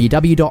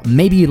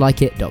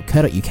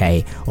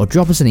www.maybeyoulikeit.co.uk, or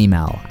drop us an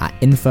email at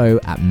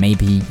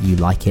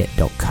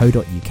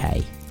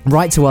info@maybeyoulikeit.co.uk.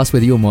 Write to us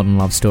with your modern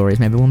love stories.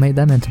 Maybe we'll make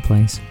them into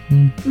plays.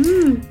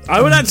 I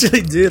would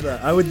actually do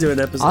that. I would do an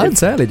episode. I would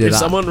certainly do that. If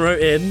someone wrote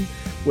in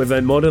with a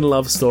modern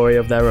love story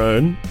of their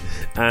own,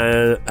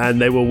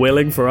 and they were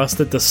willing for us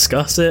to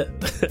discuss it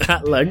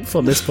at length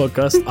on this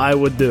podcast, I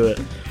would do it.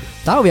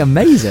 That would be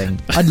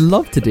amazing. I'd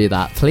love to do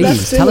that.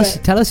 Please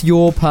tell us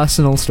your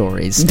personal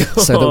stories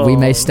so that we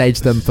may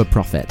stage them for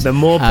profit. The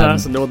more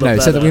personal, the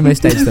better. So that we may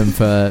stage them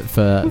for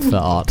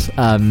art.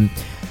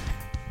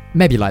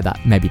 Maybe like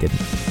that. Maybe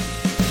didn't.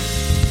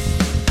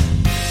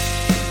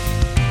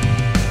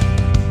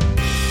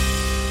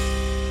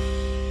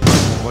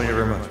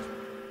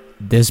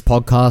 This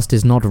podcast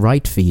is not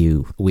right for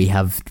you. We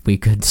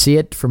could see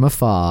it from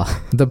afar.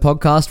 The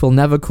podcast will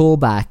never call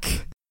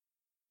back.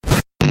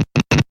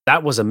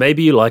 That was a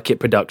Maybe You Like It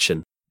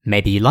production.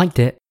 Maybe you liked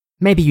it.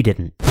 Maybe you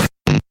didn't.